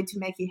find a way to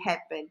make it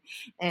happen.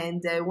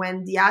 And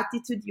when the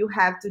attitude you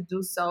have to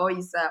do so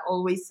is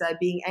always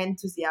being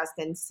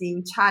enthusiastic and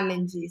seeing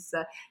challenges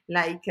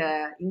like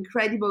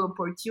incredible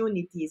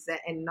opportunities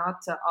and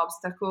not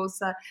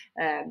obstacles,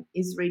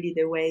 is really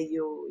the way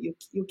you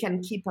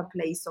can keep a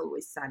place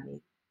always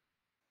sunny.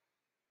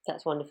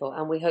 That's wonderful.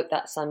 And we hope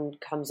that sun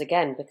comes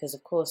again because,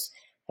 of course,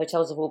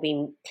 hotels have all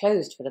been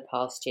closed for the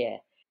past year.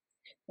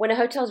 When a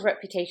hotel's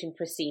reputation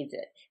precedes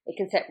it, it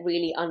can set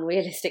really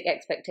unrealistic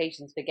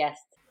expectations for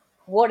guests.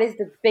 What is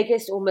the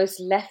biggest or most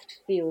left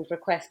field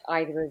request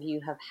either of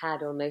you have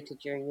had or noted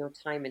during your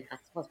time in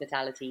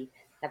hospitality?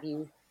 Have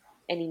you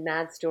any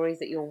mad stories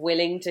that you're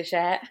willing to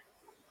share?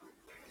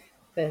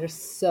 There are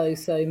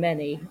so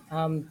many.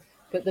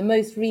 But the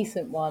most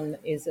recent one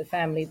is a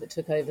family that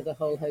took over the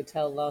whole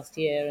hotel last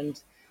year,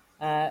 and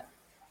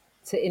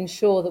to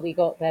ensure that we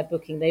got their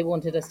booking, they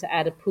wanted us to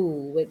add a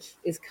pool, which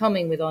is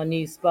coming with our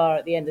new spa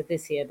at the end of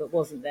this year, but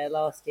wasn't there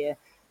last year.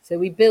 So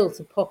we built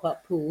a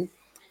pop-up pool.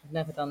 I've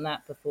never done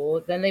that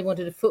before. Then they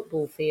wanted a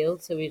football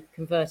field, so we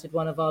converted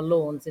one of our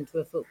lawns into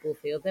a football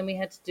field. Then we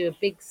had to do a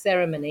big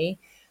ceremony,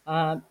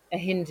 a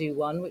Hindu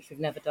one, which we've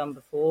never done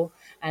before.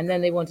 And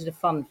then they wanted a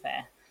fun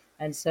fair.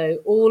 And so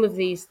all of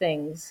these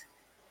things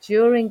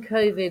during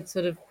COVID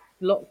sort of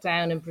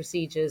lockdown and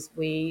procedures,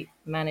 we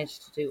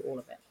managed to do all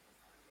of it.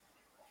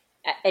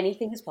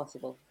 Anything is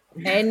possible.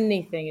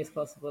 Anything is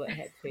possible at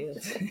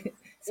Hetfield.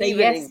 Say Even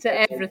yes in to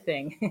COVID.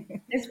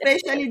 everything.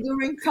 Especially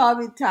during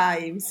COVID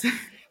times.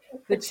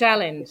 The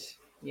challenge.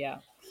 Yeah,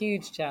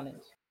 huge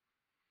challenge.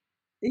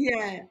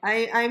 Yeah,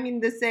 I'm in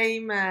the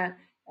same.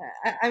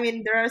 I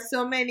mean, there are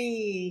so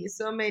many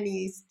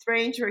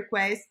strange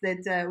requests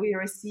that we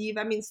receive.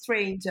 I mean,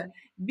 strange,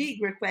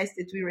 big requests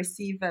that we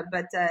receive,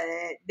 but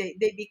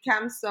they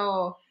become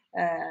so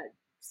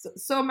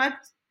much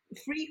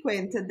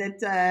frequent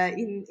that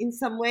in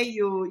some way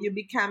you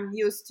become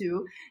used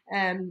to.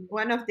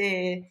 One of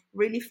the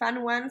really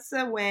fun ones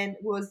when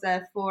was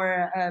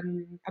for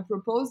a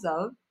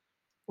proposal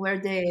where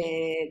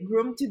the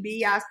groom to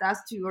be asked us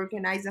to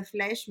organize a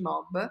flash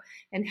mob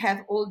and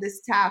have all the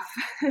staff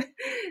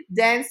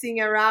dancing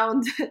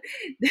around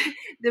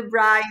the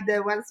bride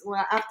once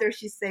after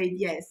she said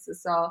yes.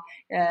 So,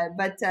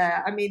 but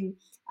I mean,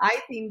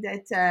 I think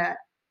that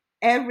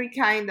every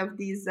kind of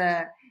these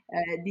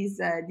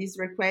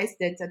requests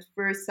that at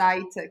first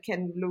sight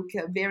can look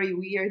very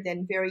weird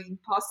and very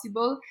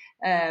impossible,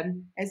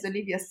 as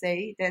Olivia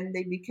said, then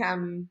they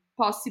become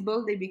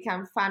possible. They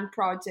become fun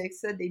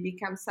projects. They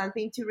become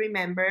something to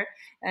remember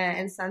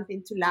and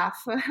something to laugh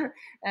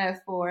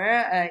for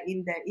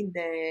in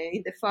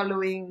the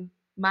following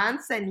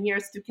months and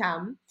years to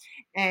come.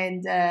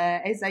 And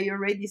as I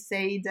already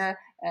said,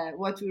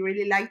 what we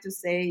really like to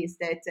say is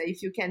that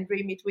if you can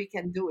dream it, we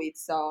can do it.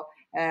 So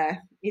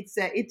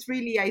it's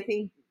really, I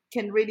think,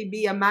 can really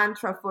be a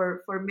mantra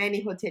for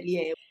many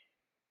hoteliers.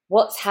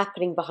 What's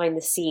happening behind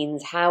the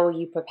scenes? How are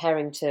you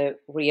preparing to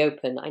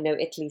reopen? I know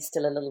Italy's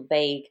still a little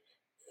vague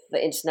for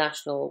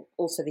international,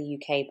 also the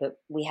UK, but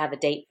we have a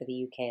date for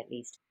the UK at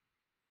least.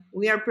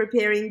 We are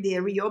preparing the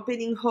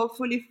reopening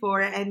hopefully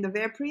for end of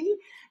April,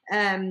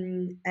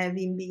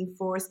 having been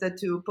forced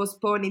to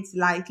postpone it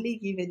slightly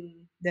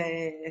given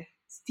the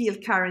still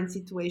current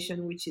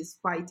situation, which is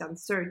quite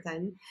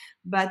uncertain.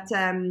 But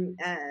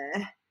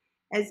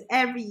as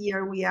every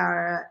year, we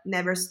are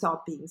never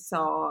stopping.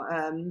 So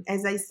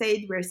as I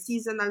said, we're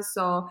seasonal,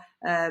 so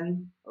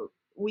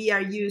we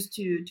are used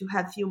to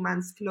have few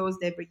months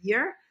closed every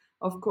year.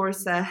 Of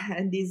course,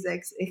 and these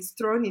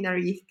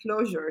extraordinary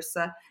closures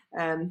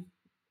um,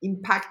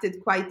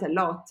 impacted quite a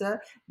lot,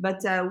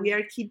 but we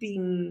are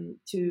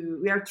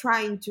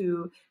trying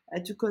to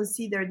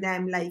consider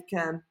them like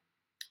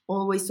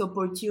always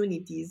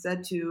opportunities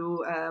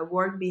to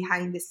work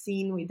behind the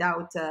scene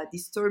without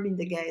disturbing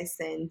the guests,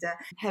 and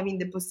having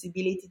the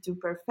possibility to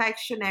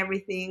perfection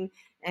everything,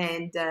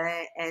 and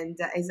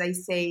as I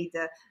said,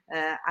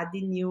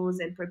 adding news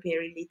and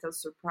preparing little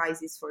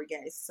surprises for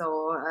guests.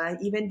 So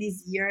even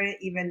this year,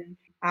 even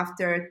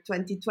after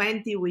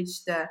 2020,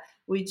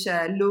 which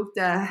looked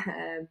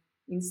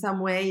in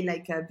some way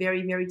like a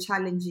very, very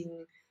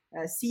challenging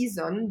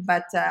season.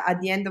 But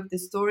at the end of the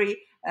story,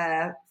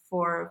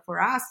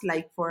 for us,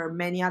 like for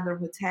many other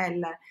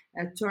hotels,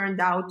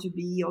 turned out to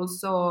be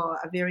also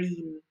a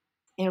very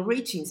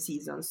enriching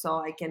season. So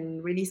I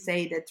can really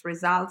say that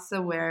results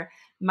were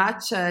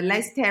much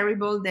less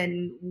terrible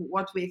than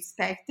what we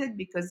expected,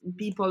 because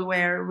people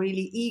were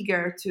really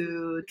eager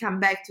to come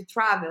back to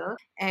travel,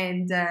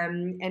 and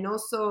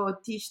also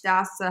teach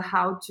us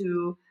how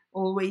to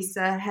always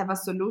have a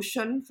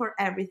solution for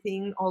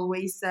everything,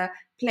 always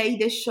play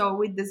the show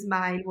with the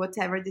smile,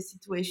 whatever the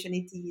situation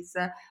it is.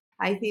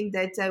 I think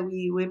that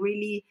we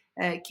really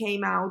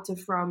came out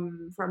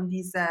from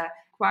this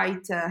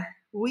quite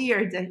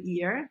weird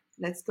year,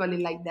 let's call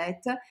it like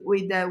that,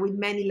 with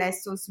many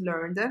lessons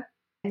learned.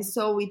 And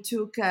so we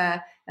took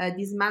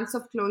these months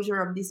of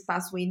closure of this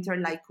past winter,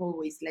 like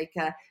always, like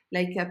a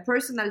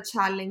personal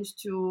challenge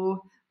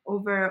to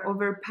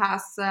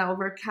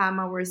overcome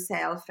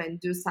ourselves and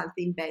do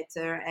something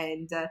better,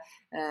 and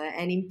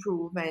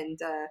improve.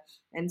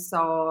 And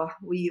so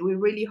we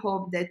really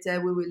hope that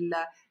we will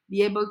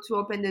be able to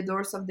open the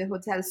doors of the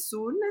hotel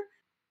soon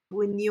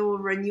with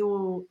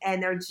renewed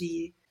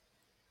energy.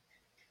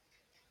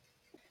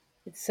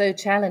 It's so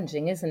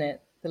challenging, isn't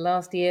it? The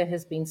last year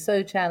has been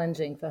so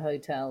challenging for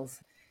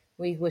hotels.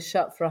 We were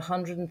shut for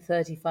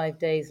 135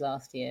 days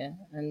last year,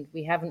 and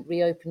we haven't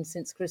reopened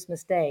since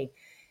Christmas Day.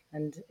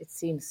 And it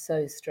seems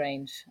so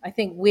strange. I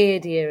think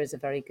weird year is a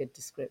very good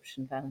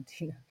description,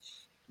 Valentina.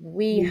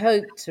 We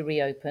hope to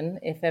reopen,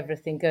 if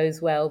everything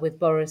goes well, with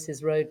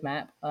Boris's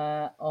roadmap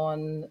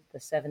on the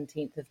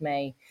 17th of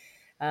May.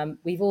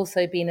 We've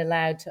also been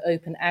allowed to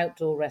open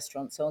outdoor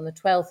restaurants. So on the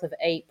 12th of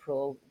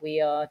April,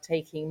 we are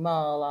taking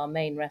Marl, our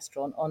main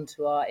restaurant,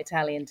 onto our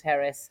Italian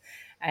terrace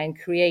and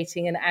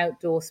creating an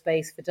outdoor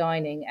space for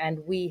dining.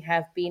 And we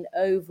have been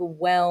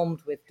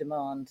overwhelmed with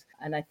demand.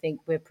 And I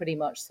think we're pretty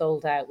much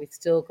sold out. We've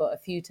still got a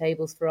few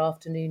tables for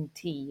afternoon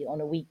tea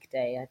on a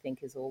weekday, I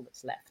think is all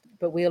that's left.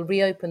 But we'll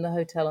reopen the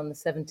hotel on the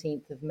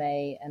 17th of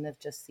May and have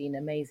just seen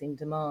amazing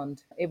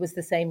demand. It was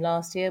the same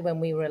last year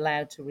when we were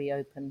allowed to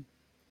reopen.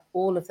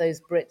 All of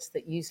those Brits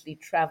that usually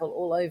travel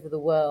all over the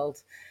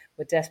world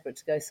were desperate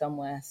to go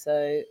somewhere.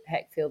 So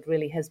Heckfield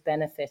really has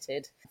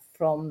benefited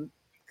from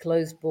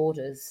closed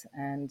borders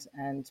and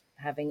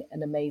having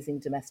an amazing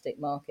domestic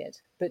market.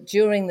 But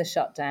during the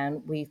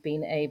shutdown, we've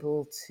been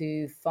able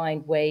to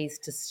find ways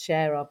to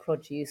share our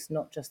produce,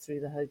 not just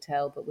through the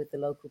hotel, but with the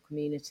local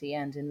community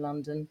and in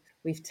London.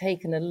 We've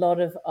taken a lot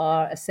of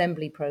our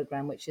assembly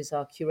program, which is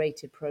our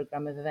curated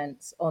program of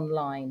events,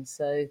 online.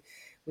 So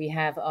we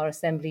have our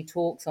assembly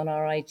talks on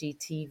our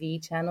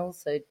IGTV channel.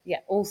 So yeah,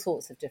 all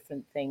sorts of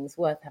different things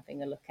worth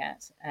having a look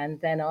at. And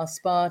then our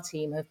spa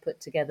team have put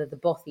together the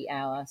Bothy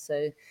Hour.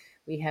 So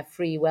we have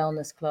free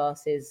wellness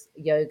classes,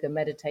 yoga,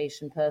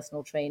 meditation,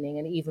 personal training,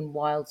 and even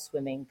wild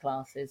swimming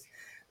classes,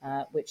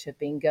 which have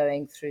been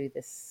going through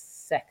this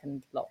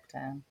second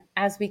lockdown.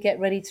 As we get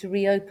ready to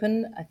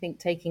reopen, I think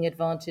taking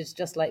advantage,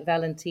 just like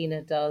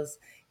Valentina does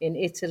in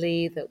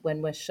Italy, that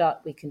when we're shut,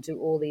 we can do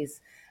all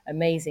these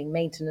amazing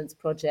maintenance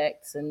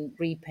projects and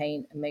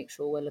repaint and make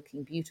sure we're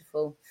looking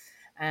beautiful.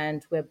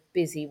 And we're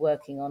busy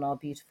working on our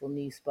beautiful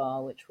new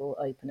spa, which will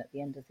open at the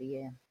end of the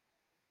year.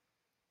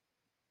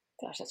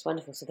 Gosh, that's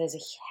wonderful. So there's a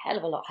hell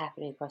of a lot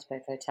happening across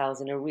both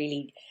hotels and a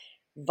really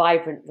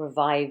vibrant,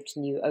 revived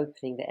new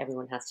opening that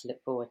everyone has to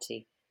look forward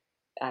to.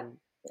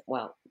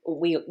 Well,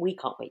 we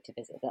can't wait to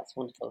visit. That's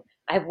wonderful.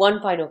 I have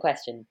one final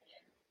question.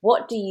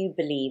 What do you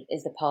believe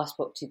is the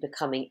passport to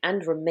becoming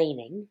and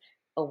remaining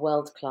a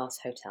world-class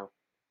hotel?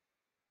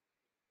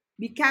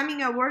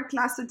 Becoming a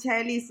world-class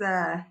hotel is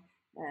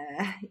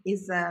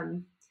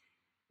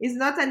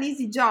not an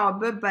easy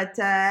job, but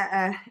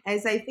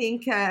as I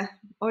think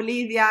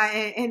Olivia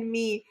and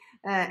me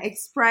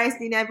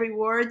expressed in every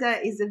word,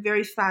 is a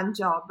very fun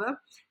job.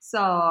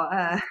 So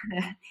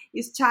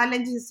it's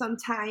challenging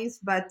sometimes,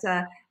 but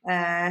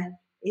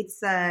it's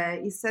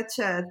such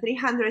a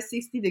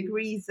 360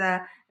 degrees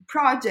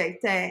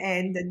project,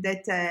 and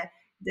that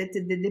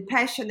the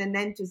passion and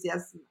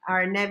enthusiasm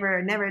are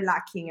never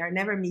lacking, are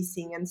never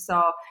missing. And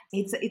so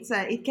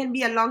it can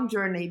be a long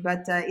journey,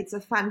 but it's a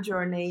fun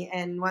journey.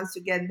 And once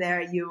you get there,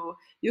 you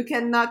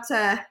cannot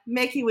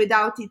make it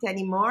without it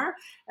anymore.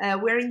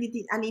 We're an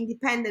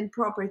independent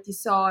property,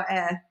 so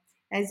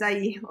as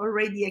I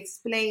already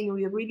explained,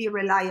 we really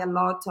rely a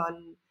lot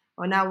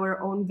on our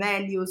own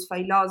values,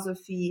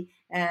 philosophy,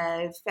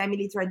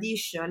 family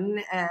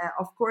tradition.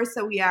 Of course,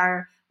 we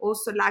are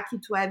also lucky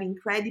to have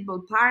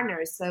incredible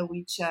partners,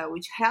 which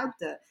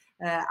helped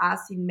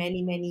us in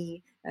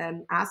many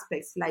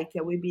aspects. Like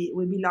we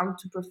belong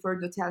to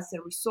Preferred Hotels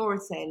and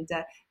Resorts, and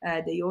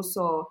they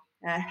also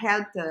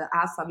helped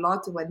us a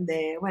lot when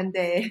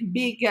the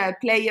big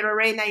player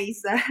arena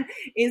is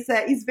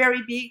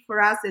very big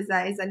for us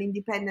as an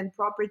independent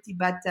property,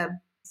 but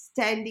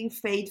standing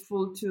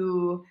faithful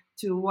to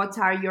what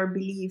are your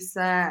beliefs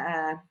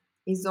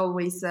is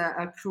always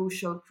a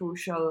crucial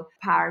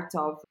part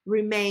of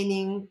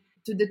remaining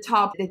to the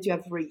top that you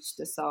have reached.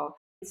 So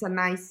It's a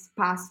nice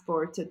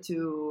passport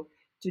to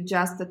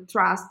just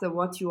trust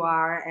what you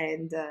are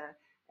and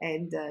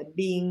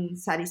being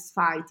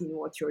satisfied in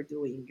what you're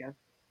doing.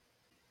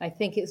 I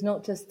think it's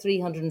not just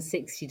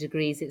 360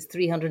 degrees, it's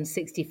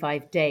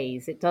 365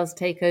 days. It does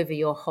take over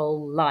your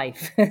whole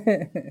life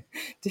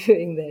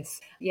doing this.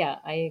 Yeah,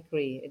 I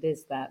agree. It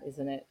is that,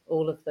 isn't it?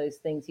 All of those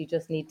things you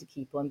just need to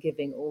keep on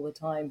giving all the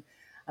time.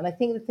 And I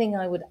think the thing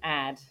I would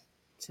add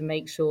to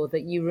make sure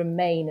that you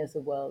remain as a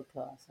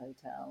world-class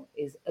hotel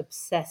is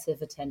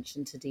obsessive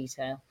attention to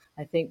detail.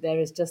 I think there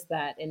is just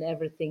that in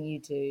everything you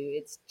do.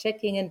 It's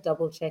checking and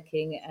double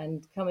checking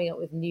and coming up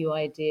with new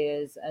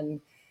ideas and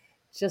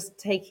just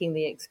taking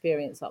the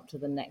experience up to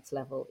the next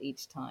level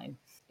each time,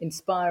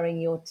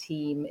 inspiring your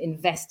team,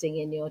 investing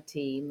in your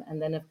team.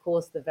 And then, of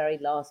course, the very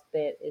last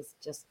bit is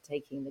just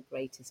taking the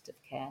greatest of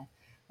care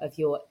of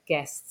your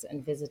guests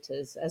and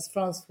visitors. As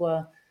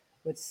Francois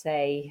would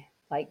say,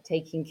 like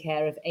taking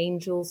care of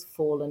angels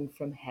fallen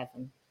from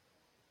heaven.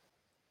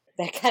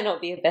 There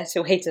cannot be a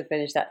better way to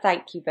finish that.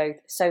 Thank you both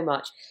so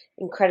much.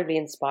 Incredibly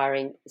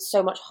inspiring.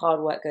 So much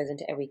hard work goes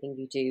into everything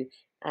you do.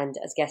 And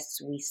as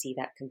guests, we see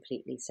that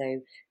completely.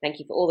 So thank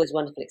you for all those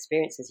wonderful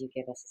experiences you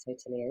give us as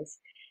hoteliers.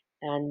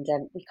 And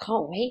we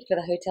can't wait for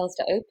the hotels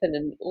to open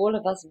and all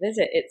of us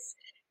visit.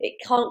 It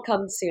can't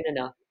come soon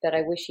enough. But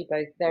I wish you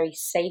both very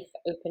safe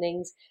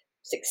openings,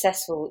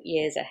 successful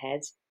years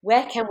ahead.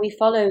 Where can we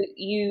follow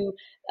you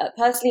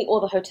personally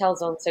or the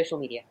hotels on social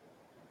media?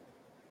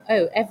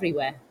 Oh,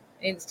 everywhere.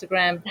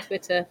 Instagram,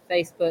 Twitter,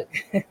 Facebook.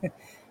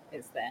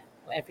 It's there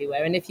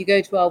everywhere. And if you go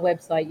to our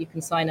website, you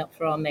can sign up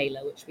for our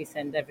mailer, which we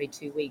send every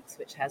 2 weeks,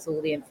 which has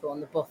all the info on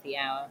the Bothy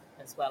Hour,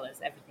 as well as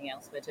everything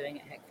else we're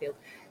doing at Heckfield.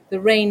 The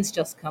rain's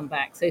just come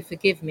back, so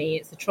forgive me.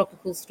 It's a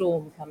tropical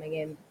storm coming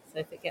in. So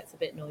if it gets a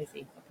bit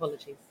noisy,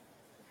 apologies.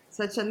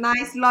 Such a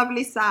nice,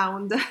 lovely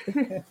sound.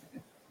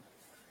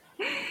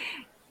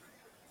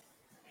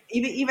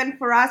 Even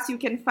for us, you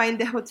can find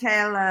the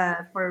hotel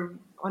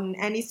on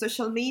any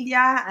social media.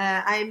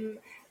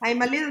 I'm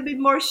a little bit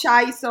more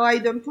shy, so I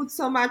don't put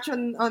so much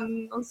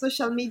on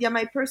social media,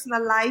 my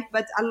personal life,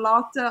 but a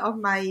lot of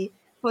my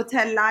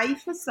hotel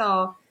life.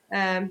 So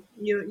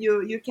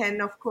you can,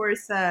 of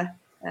course,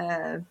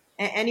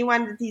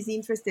 anyone that is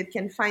interested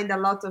can find a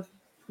lot of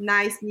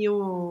nice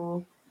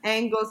new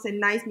angles and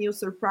nice new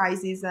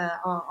surprises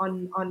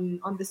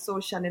on the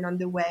social and on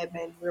the web,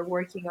 and we're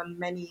working on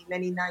many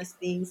nice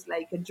things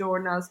like a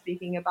journal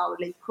speaking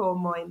about Lake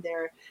Como and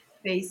their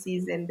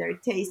faces and their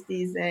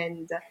tastes,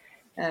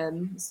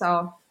 and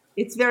so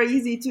it's very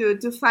easy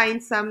to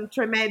find some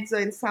tremezzo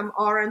and some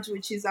orange,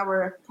 which is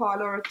our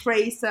color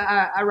trace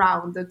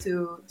around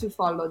to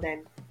follow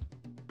them.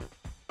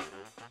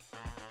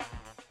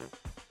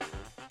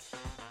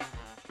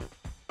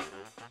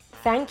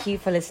 Thank you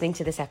for listening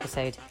to this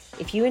episode.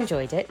 If you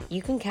enjoyed it,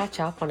 you can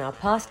catch up on our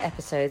past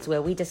episodes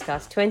where we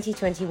discuss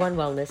 2021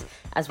 wellness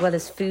as well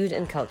as food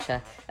and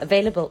culture,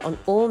 available on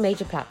all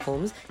major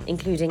platforms,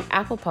 including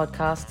Apple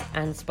Podcasts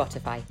and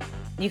Spotify.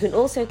 You can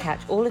also catch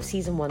all of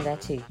Season 1 there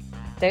too.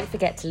 Don't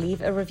forget to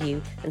leave a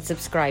review and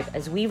subscribe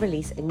as we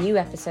release a new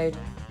episode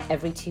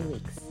every 2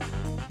 weeks.